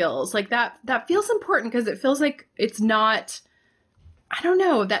life skills. Like that feels important, because it feels like it's not, I don't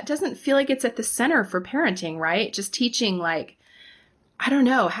know, that doesn't feel like it's at the center for parenting, right? Just teaching, like, I don't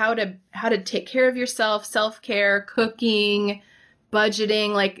know, how to take care of yourself, self-care, cooking,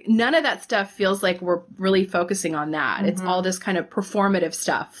 budgeting, like none of that stuff feels like we're really focusing on that. It's all this kind of performative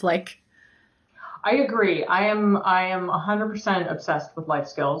stuff. Like, I agree. I am 100% obsessed with life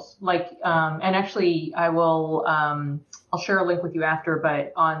skills. Like, and actually I will, I'll share a link with you after,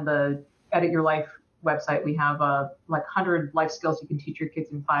 but on the Edit Your Life website, we have like 100 life skills you can teach your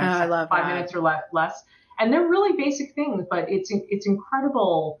kids in 5 minutes or less. And they're really basic things, but it's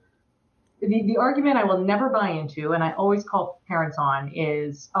incredible. The argument I will never buy into, and I always call parents on,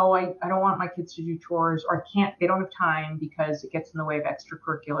 is, oh, I don't want my kids to do chores, or they don't have time because it gets in the way of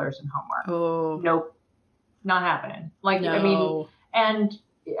extracurriculars and homework. Oh. Nope. Not happening. Like, no. I mean, and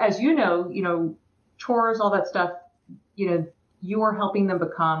as you know, chores, all that stuff, you are helping them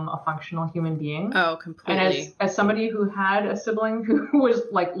become a functional human being. Oh, completely. And as somebody who had a sibling who was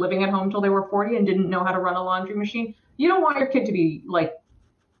like living at home till they were 40 and didn't know how to run a laundry machine, you don't want your kid to be like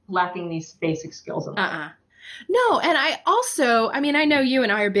lacking these basic skills in life. No, and I know you and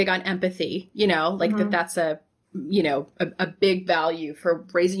I are big on empathy, like that's a big value for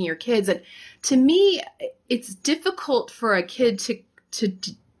raising your kids. And to me, it's difficult for a kid to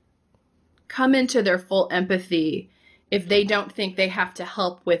come into their full empathy if they don't think they have to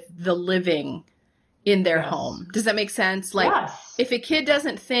help with the living in their home. Does that make sense? Like, if a kid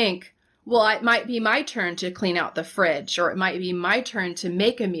doesn't think, well, it might be my turn to clean out the fridge, or it might be my turn to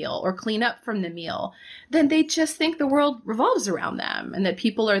make a meal or clean up from the meal, then they just think the world revolves around them and that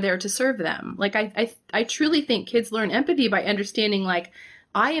people are there to serve them. Like, I truly think kids learn empathy by understanding, like,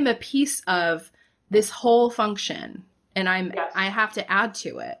 I am a piece of this whole function, and I have to add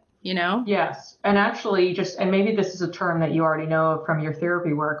to it, Yes. And actually and maybe this is a term that you already know from your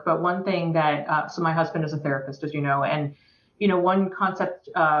therapy work, but one thing that, so my husband is a therapist, as you know, and one concept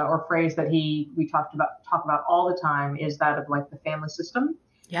or phrase that we talk about all the time is that of like the family system.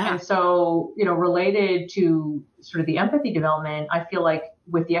 Yeah. And so, related to sort of the empathy development, I feel like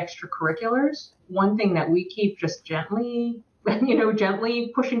with the extracurriculars, one thing that we keep just gently,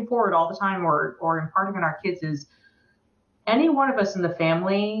 gently pushing forward all the time or imparting on our kids is any one of us in the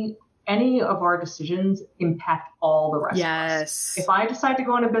family, any of our decisions impact all the rest of us. If I decide to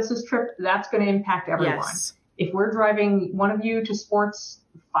go on a business trip, that's going to impact everyone. Yes. If we're driving one of you to sports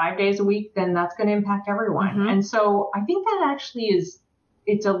 5 days a week, then that's going to impact everyone. Mm-hmm. And so I think that actually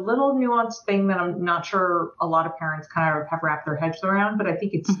it's a little nuanced thing that I'm not sure a lot of parents kind of have wrapped their heads around, but I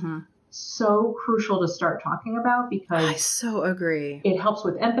think it's so crucial to start talking about because I so agree. It helps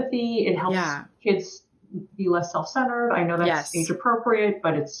with empathy. It helps kids be less self-centered. I know that's age appropriate,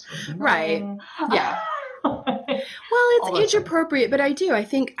 but it's right. Yeah. Well, it's age appropriate, but I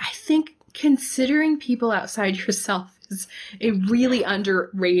think considering people outside yourself is a really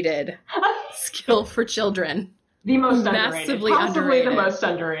underrated skill for children. The most massively underrated. Possibly underrated. The most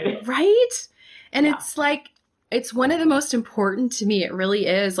underrated. Right? And it's like, it's one of the most important to me. It really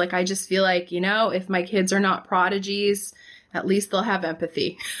is. Like, I just feel like, if my kids are not prodigies, at least they'll have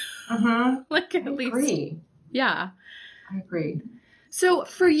empathy. Mm-hmm. Like, at least. Agree. Yeah. I agree. So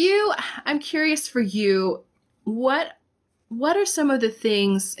for you, I'm curious for you, what are some of the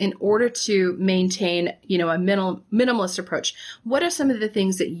things in order to maintain, a minimalist approach? What are some of the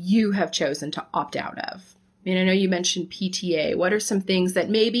things that you have chosen to opt out of? I mean, I know you mentioned PTA. What are some things that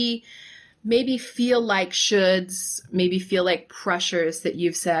maybe feel like shoulds, maybe feel like pressures that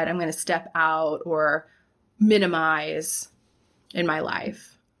you've said, I'm going to step out or minimize in my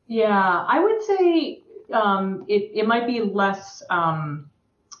life? Yeah, I would say it might be less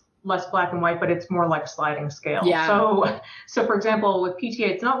black and white, but it's more like sliding scale. Yeah. So for example, with PTA,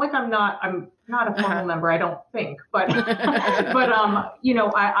 it's not like I'm not a formal member, I don't think, but I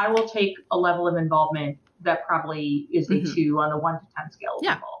will take a level of involvement that probably is a 2 on the 1 to 10 scale of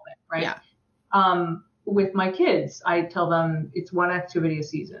involvement, right? Yeah. With my kids, I tell them it's one activity a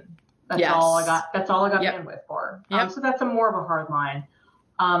season. That's all I got. That's all I got bandwidth for. So that's more of a hard line.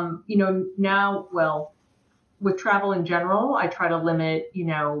 Now, with travel in general, I try to limit,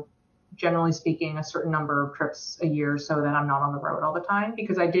 generally speaking, a certain number of trips a year so that I'm not on the road all the time,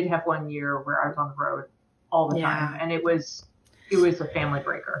 because I did have one year where I was on the road all the time, and it was a family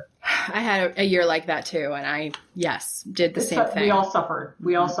breaker. I had a year like that too, and I did the same thing. We all suffered.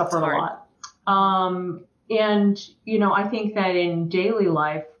 We all suffered a lot. And I think that in daily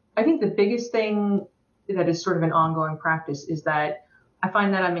life, I think the biggest thing that is sort of an ongoing practice is that I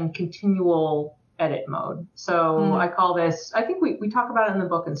find that I'm in continual edit mode. So I call this, I think we talk about it in the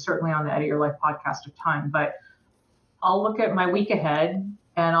book and certainly on the Edit Your Life podcast of time, but I'll look at my week ahead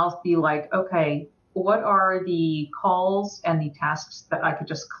and I'll be like, okay, what are the calls and the tasks that I could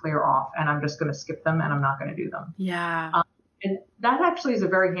just clear off, and I'm just going to skip them and I'm not going to do them. Yeah. And that actually is a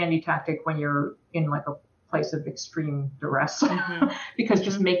very handy tactic when you're in like a place of extreme duress, because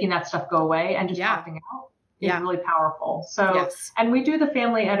just making that stuff go away and just opting out is really powerful. So, and we do the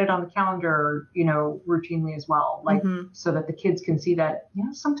family edit on the calendar, routinely as well, like so that the kids can see that,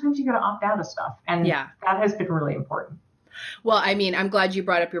 sometimes you got to opt out of stuff. And that has been really important. Well, I mean, I'm glad you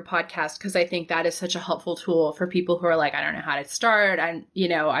brought up your podcast, because I think that is such a helpful tool for people who are like, I don't know how to start. I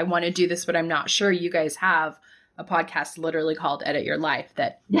want to do this, but I'm not sure. You guys have a podcast literally called Edit Your Life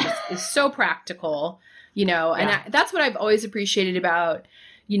that is so practical, and that's what I've always appreciated about,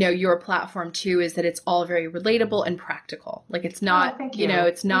 your platform too, is that it's all very relatable and practical. Like, it's not,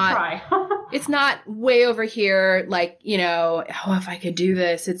 it's not, it's not way over here. Like, if I could do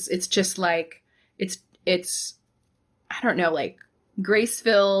this, it's just like, it's, I don't know, like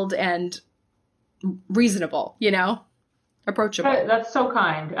grace-filled and reasonable, approachable. That's so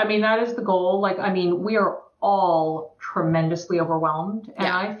kind. I mean, that is the goal. Like, I mean, we are all tremendously overwhelmed. And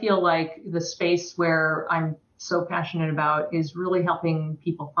I feel like the space where I'm so passionate about is really helping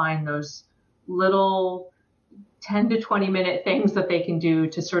people find those little 10 to 20 minute things that they can do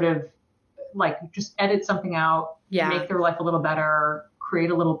to sort of like just edit something out, make their life a little better,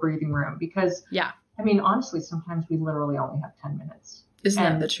 create a little breathing room. Because I mean, honestly, sometimes we literally only have 10 minutes. Isn't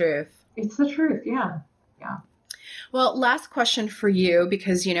that the truth? It's the truth. Yeah. Yeah. Well, last question for you,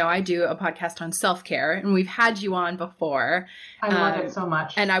 because, I do a podcast on self-care and we've had you on before. I love it so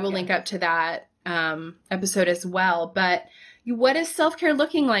much. And I will link up to that episode as well. But what is self-care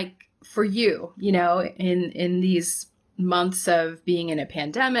looking like for you, in these months of being in a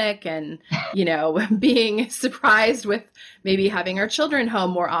pandemic and, being surprised with maybe having our children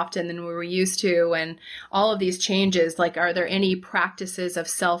home more often than we were used to, and all of these changes? Like, are there any practices of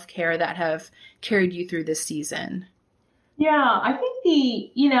self-care that have carried you through this season? Yeah, I think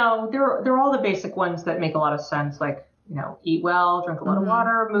they're all the basic ones that make a lot of sense. Like, eat well, drink a lot of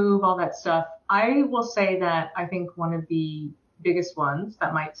water, move, all that stuff. I will say that I think one of the biggest ones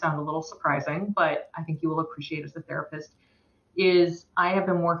that might sound a little surprising, but I think you will appreciate as a therapist, is I have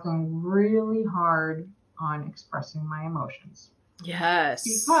been working really hard on expressing my emotions. Yes.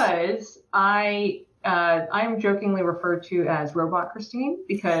 Because I am jokingly referred to as Robot Christine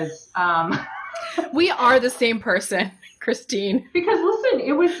because we are the same person, Christine. Because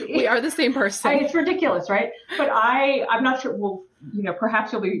listen, we are the same person. It's ridiculous, right? But I'm not sure. Well,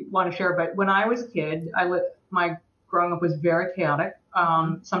 perhaps you'll want to share. But when I was a kid, my growing up was very chaotic,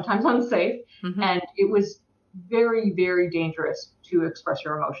 sometimes unsafe, and it was very, very dangerous to express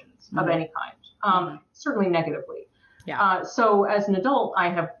your emotions of any kind, certainly negatively. Yeah. So as an adult, I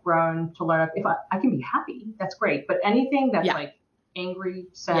have grown to learn if I can be happy, that's great. But anything that's like angry,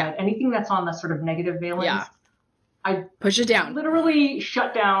 sad, anything that's on the sort of negative valence, I push it down. Literally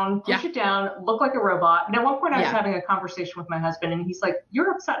shut down, push it down, look like a robot. And at one point I was having a conversation with my husband and he's like,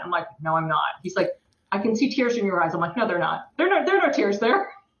 "You're upset." I'm like, "No, I'm not." He's like, "I can see tears in your eyes." I'm like, "No, they're not. There are no tears there."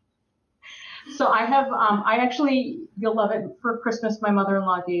 So I have, you'll love it. For Christmas, my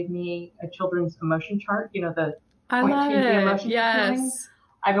mother-in-law gave me a children's emotion chart, the I love it. Emotion feeling.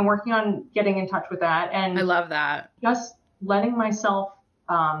 I've been working on getting in touch with that. And I love that. Just letting myself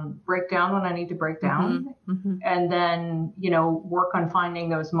break down when I need to break down. And then, work on finding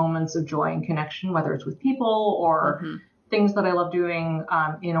those moments of joy and connection, whether it's with people or things that I love doing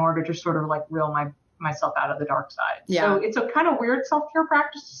in order to sort of like reel myself out of the dark side. Yeah. So it's a kind of weird self-care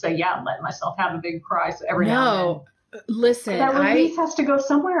practice to say, let myself have a big cry every now and then. Listen, that release has to go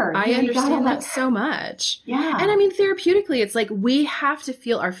somewhere. I understand that so much. Yeah. And I mean, therapeutically, it's like we have to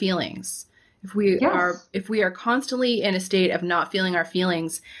feel our feelings. If we are constantly in a state of not feeling our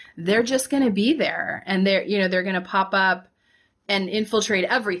feelings, they're just going to be there and they're going to pop up and infiltrate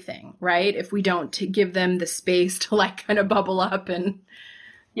everything, right? If we don't give them the space to like kind of bubble up and.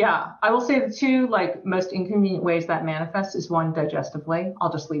 Yeah, I will say the two most inconvenient ways that manifests is one, digestively.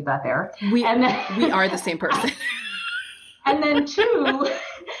 I'll just leave that there. We are the same person. And then two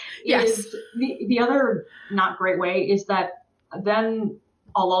is the other not great way is that then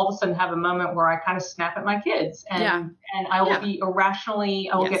I'll all of a sudden have a moment where I kind of snap at my kids and I will be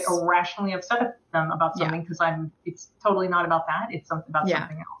get irrationally upset at them about something because it's totally not about that. It's something about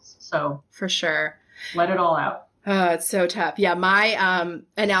something else. So for sure. Let it all out. Oh, it's so tough. Yeah. My,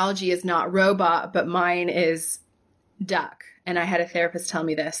 analogy is not robot, but mine is duck. And I had a therapist tell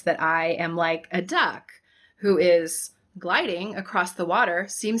me this, that I am like a duck who is gliding across the water,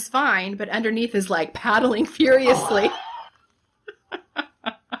 seems fine, but underneath is like paddling furiously.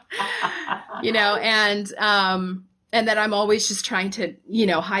 And that I'm always just trying to,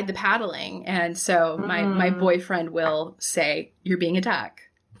 hide the paddling. And so my boyfriend will say, "You're being a duck."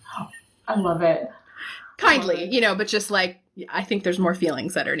 I love it. Kindly, but just like, I think there's more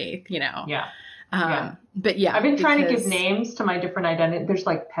feelings underneath, Yeah. But yeah. I've been trying to give names to my different identities. There's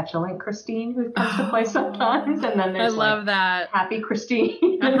like petulant Christine who comes to play sometimes. And then there's that. Happy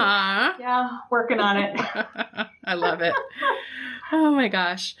Christine. Yeah, working on it. I love it. Oh my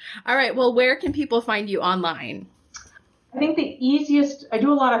gosh. All right. Well, where can people find you online? I think the easiest, I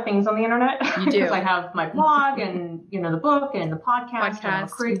do a lot of things on the internet. You do. Because I have my blog and, the book and the podcast. And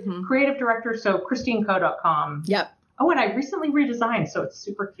I'm a creative director. So christineco.com. Yep. Oh, and I recently redesigned. So it's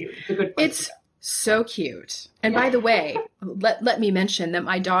super cute. It's a good place. It's so cute. And by the way, let me mention that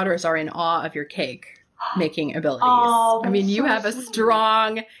my daughters are in awe of your cake making abilities. Oh, I mean, you have a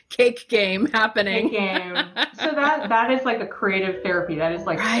strong cake game happening. Cake game. So that is like a creative therapy. That is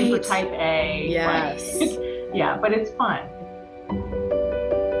like super type A. Yes. Yeah, but it's fun.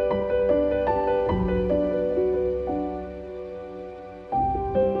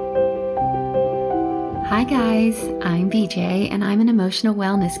 Hi guys, I'm BJ and I'm an emotional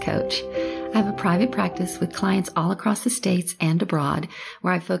wellness coach. I have a private practice with clients all across the states and abroad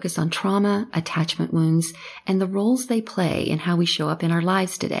where I focus on trauma, attachment wounds, and the roles they play in how we show up in our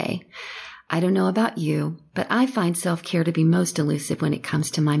lives today. I don't know about you, but I find self-care to be most elusive when it comes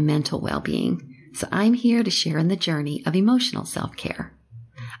to my mental well-being. So I'm here to share in the journey of emotional self-care.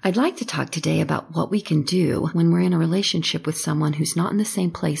 I'd like to talk today about what we can do when we're in a relationship with someone who's not in the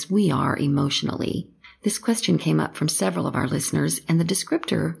same place we are emotionally. This question came up from several of our listeners, and the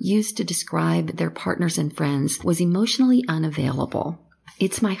descriptor used to describe their partners and friends was emotionally unavailable.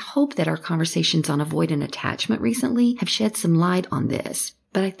 It's my hope that our conversations on avoidant attachment recently have shed some light on this,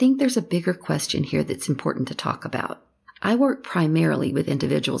 but I think there's a bigger question here that's important to talk about. I work primarily with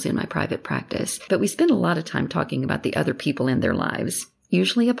individuals in my private practice, but we spend a lot of time talking about the other people in their lives,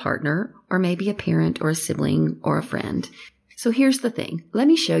 usually a partner, or maybe a parent or a sibling or a friend. So here's the thing. Let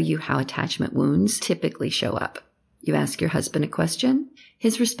me show you how attachment wounds typically show up. You ask your husband a question.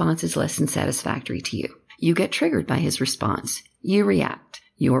 His response is less than satisfactory to you. You get triggered by his response. You react.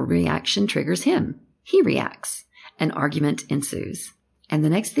 Your reaction triggers him. He reacts. An argument ensues. And the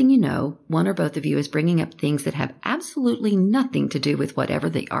next thing you know, one or both of you is bringing up things that have absolutely nothing to do with whatever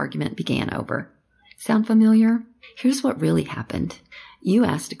the argument began over. Sound familiar? Here's what really happened. You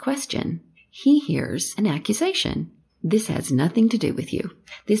asked a question. He hears an accusation. This has nothing to do with you.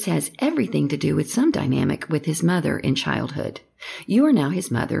 This has everything to do with some dynamic with his mother in childhood. You are now his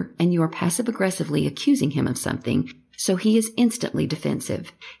mother, and you are passive-aggressively accusing him of something, so he is instantly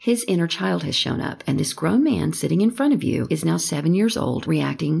defensive. His inner child has shown up, and this grown man sitting in front of you is now 7 years old,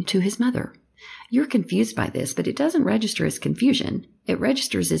 reacting to his mother. You're confused by this, but it doesn't register as confusion. It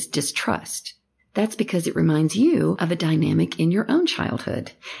registers as distrust. That's because it reminds you of a dynamic in your own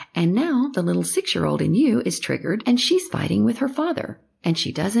childhood. And now the little 6-year-old in you is triggered and she's fighting with her father. And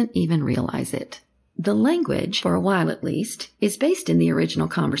she doesn't even realize it. The language, for a while at least, is based in the original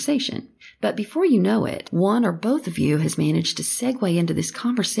conversation. But before you know it, one or both of you has managed to segue into this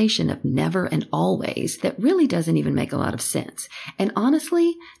conversation of never and always that really doesn't even make a lot of sense. And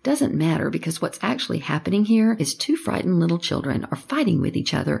honestly, doesn't matter because what's actually happening here is two frightened little children are fighting with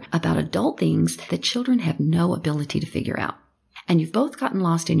each other about adult things that children have no ability to figure out. And you've both gotten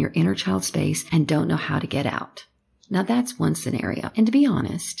lost in your inner child space and don't know how to get out. Now that's one scenario. And to be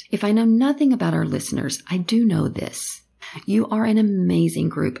honest, if I know nothing about our listeners, I do know this. You are an amazing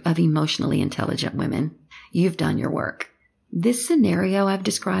group of emotionally intelligent women. You've done your work. This scenario I've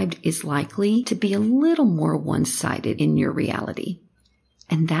described is likely to be a little more one-sided in your reality.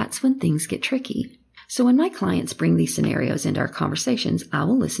 And that's when things get tricky. So when my clients bring these scenarios into our conversations, I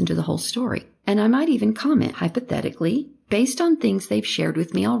will listen to the whole story. And I might even comment hypothetically, based on things they've shared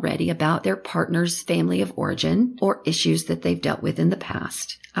with me already about their partner's family of origin or issues that they've dealt with in the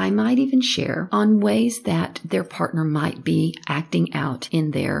past. I might even share on ways that their partner might be acting out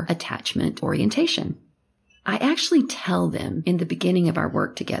in their attachment orientation. I actually tell them in the beginning of our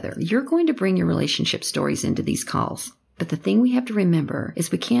work together, you're going to bring your relationship stories into these calls. But the thing we have to remember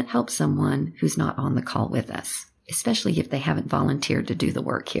is we can't help someone who's not on the call with us, especially if they haven't volunteered to do the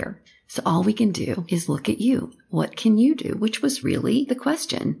work here. So all we can do is look at you. What can you do? Which was really the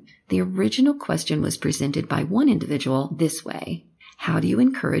question. The original question was presented by one individual this way. How do you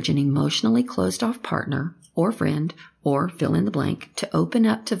encourage an emotionally closed-off partner or friend or fill in the blank to open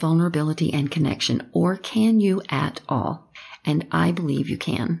up to vulnerability and connection? Or can you at all? And I believe you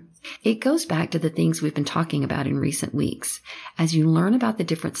can. It goes back to the things we've been talking about in recent weeks. As you learn about the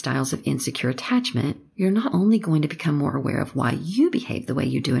different styles of insecure attachment, you're not only going to become more aware of why you behave the way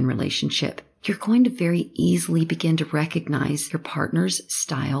you do in relationship, you're going to very easily begin to recognize your partner's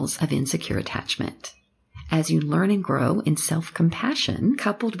styles of insecure attachment. As you learn and grow in self-compassion,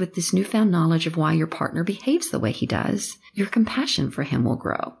 coupled with this newfound knowledge of why your partner behaves the way he does, your compassion for him will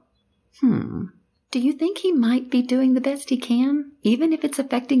grow. Do you think he might be doing the best he can? Even if it's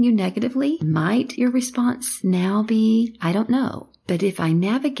affecting you negatively? Might your response now be, I don't know. But if I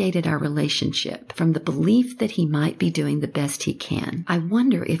navigated our relationship from the belief that he might be doing the best he can, I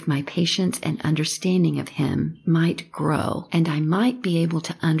wonder if my patience and understanding of him might grow, and I might be able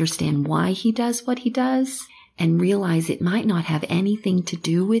to understand why he does what he does and realize it might not have anything to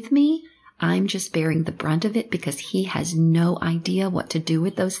do with me. I'm just bearing the brunt of it because he has no idea what to do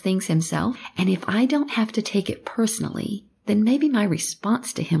with those things himself. And if I don't have to take it personally, then maybe my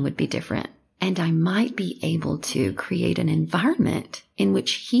response to him would be different. And I might be able to create an environment in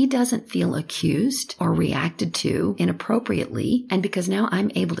which he doesn't feel accused or reacted to inappropriately. And because now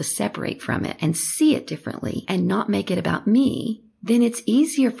I'm able to separate from it and see it differently and not make it about me, then it's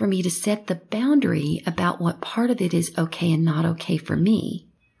easier for me to set the boundary about what part of it is okay and not okay for me.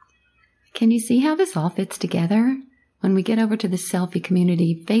 Can you see how this all fits together? When we get over to the Selfie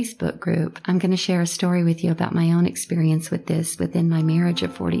Community Facebook group, I'm going to share a story with you about my own experience with this within my marriage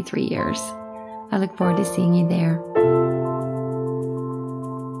of 43 years. I look forward to seeing you there.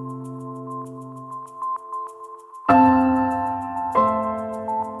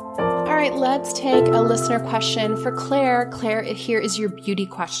 All right, let's take a listener question for Claire. Claire, here is your beauty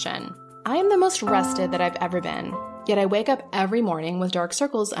question. I am the most rested that I've ever been. Yet I wake up every morning with dark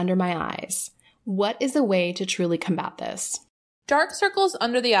circles under my eyes. What is a way to truly combat this? Dark circles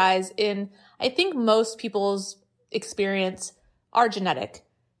under the eyes I think most people's experience are genetic.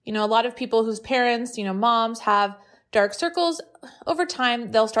 A lot of people whose parents, moms have dark circles, over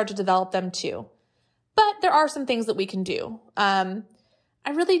time, they'll start to develop them too. But there are some things that we can do. I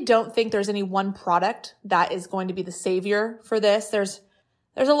really don't think there's any one product that is going to be the savior for this. There's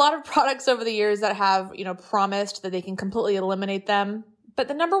a lot of products over the years that have, promised that they can completely eliminate them. But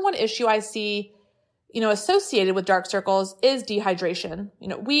the number one issue I see, associated with dark circles is dehydration.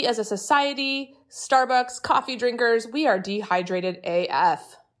 We as a society, Starbucks, coffee drinkers, we are dehydrated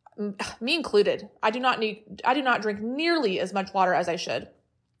AF. Me included. I do not drink nearly as much water as I should.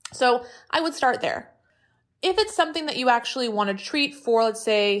 So I would start there. If it's something that you actually want to treat for, let's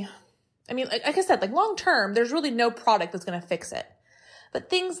say, like I said, like long term, there's really no product that's going to fix it. But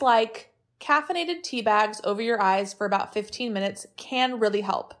things like caffeinated tea bags over your eyes for about 15 minutes can really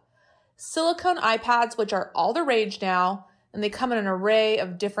help. Silicone eye pads, which are all the rage now, and they come in an array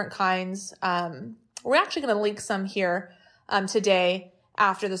of different kinds. We're actually going to link some here today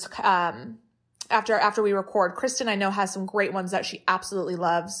after this, after we record. Kristen, I know, has some great ones that she absolutely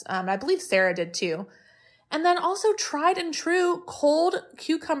loves. I believe Sarah did too. And then also tried and true cold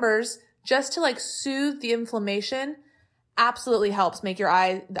cucumbers just to like soothe the inflammation absolutely helps make your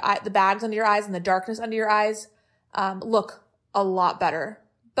the bags under your eyes and the darkness under your eyes look a lot better.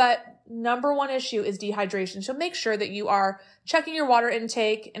 But number one issue is dehydration. So make sure that you are checking your water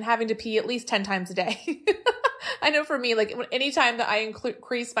intake and having to pee at least 10 times a day. I know for me, like anytime that I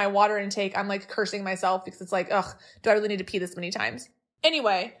increase my water intake, I'm like cursing myself because it's like, ugh, do I really need to pee this many times?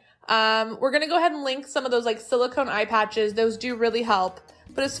 Anyway, we're going to go ahead and link some of those like silicone eye patches. Those do really help.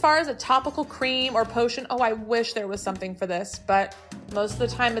 But as far as a topical cream or potion, I wish there was something for this, but most of the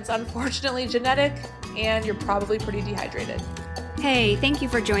time it's unfortunately genetic and you're probably pretty dehydrated. Hey, thank you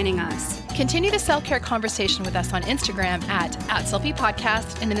for joining us. Continue the self-care conversation with us on Instagram at Selfie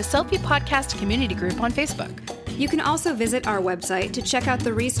Podcast and in the Selfie Podcast community group on Facebook. You can also visit our website to check out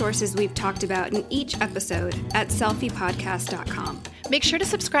the resources we've talked about in each episode at selfiepodcast.com. Make sure to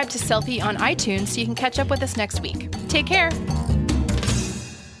subscribe to Selfie on iTunes so you can catch up with us next week. Take care.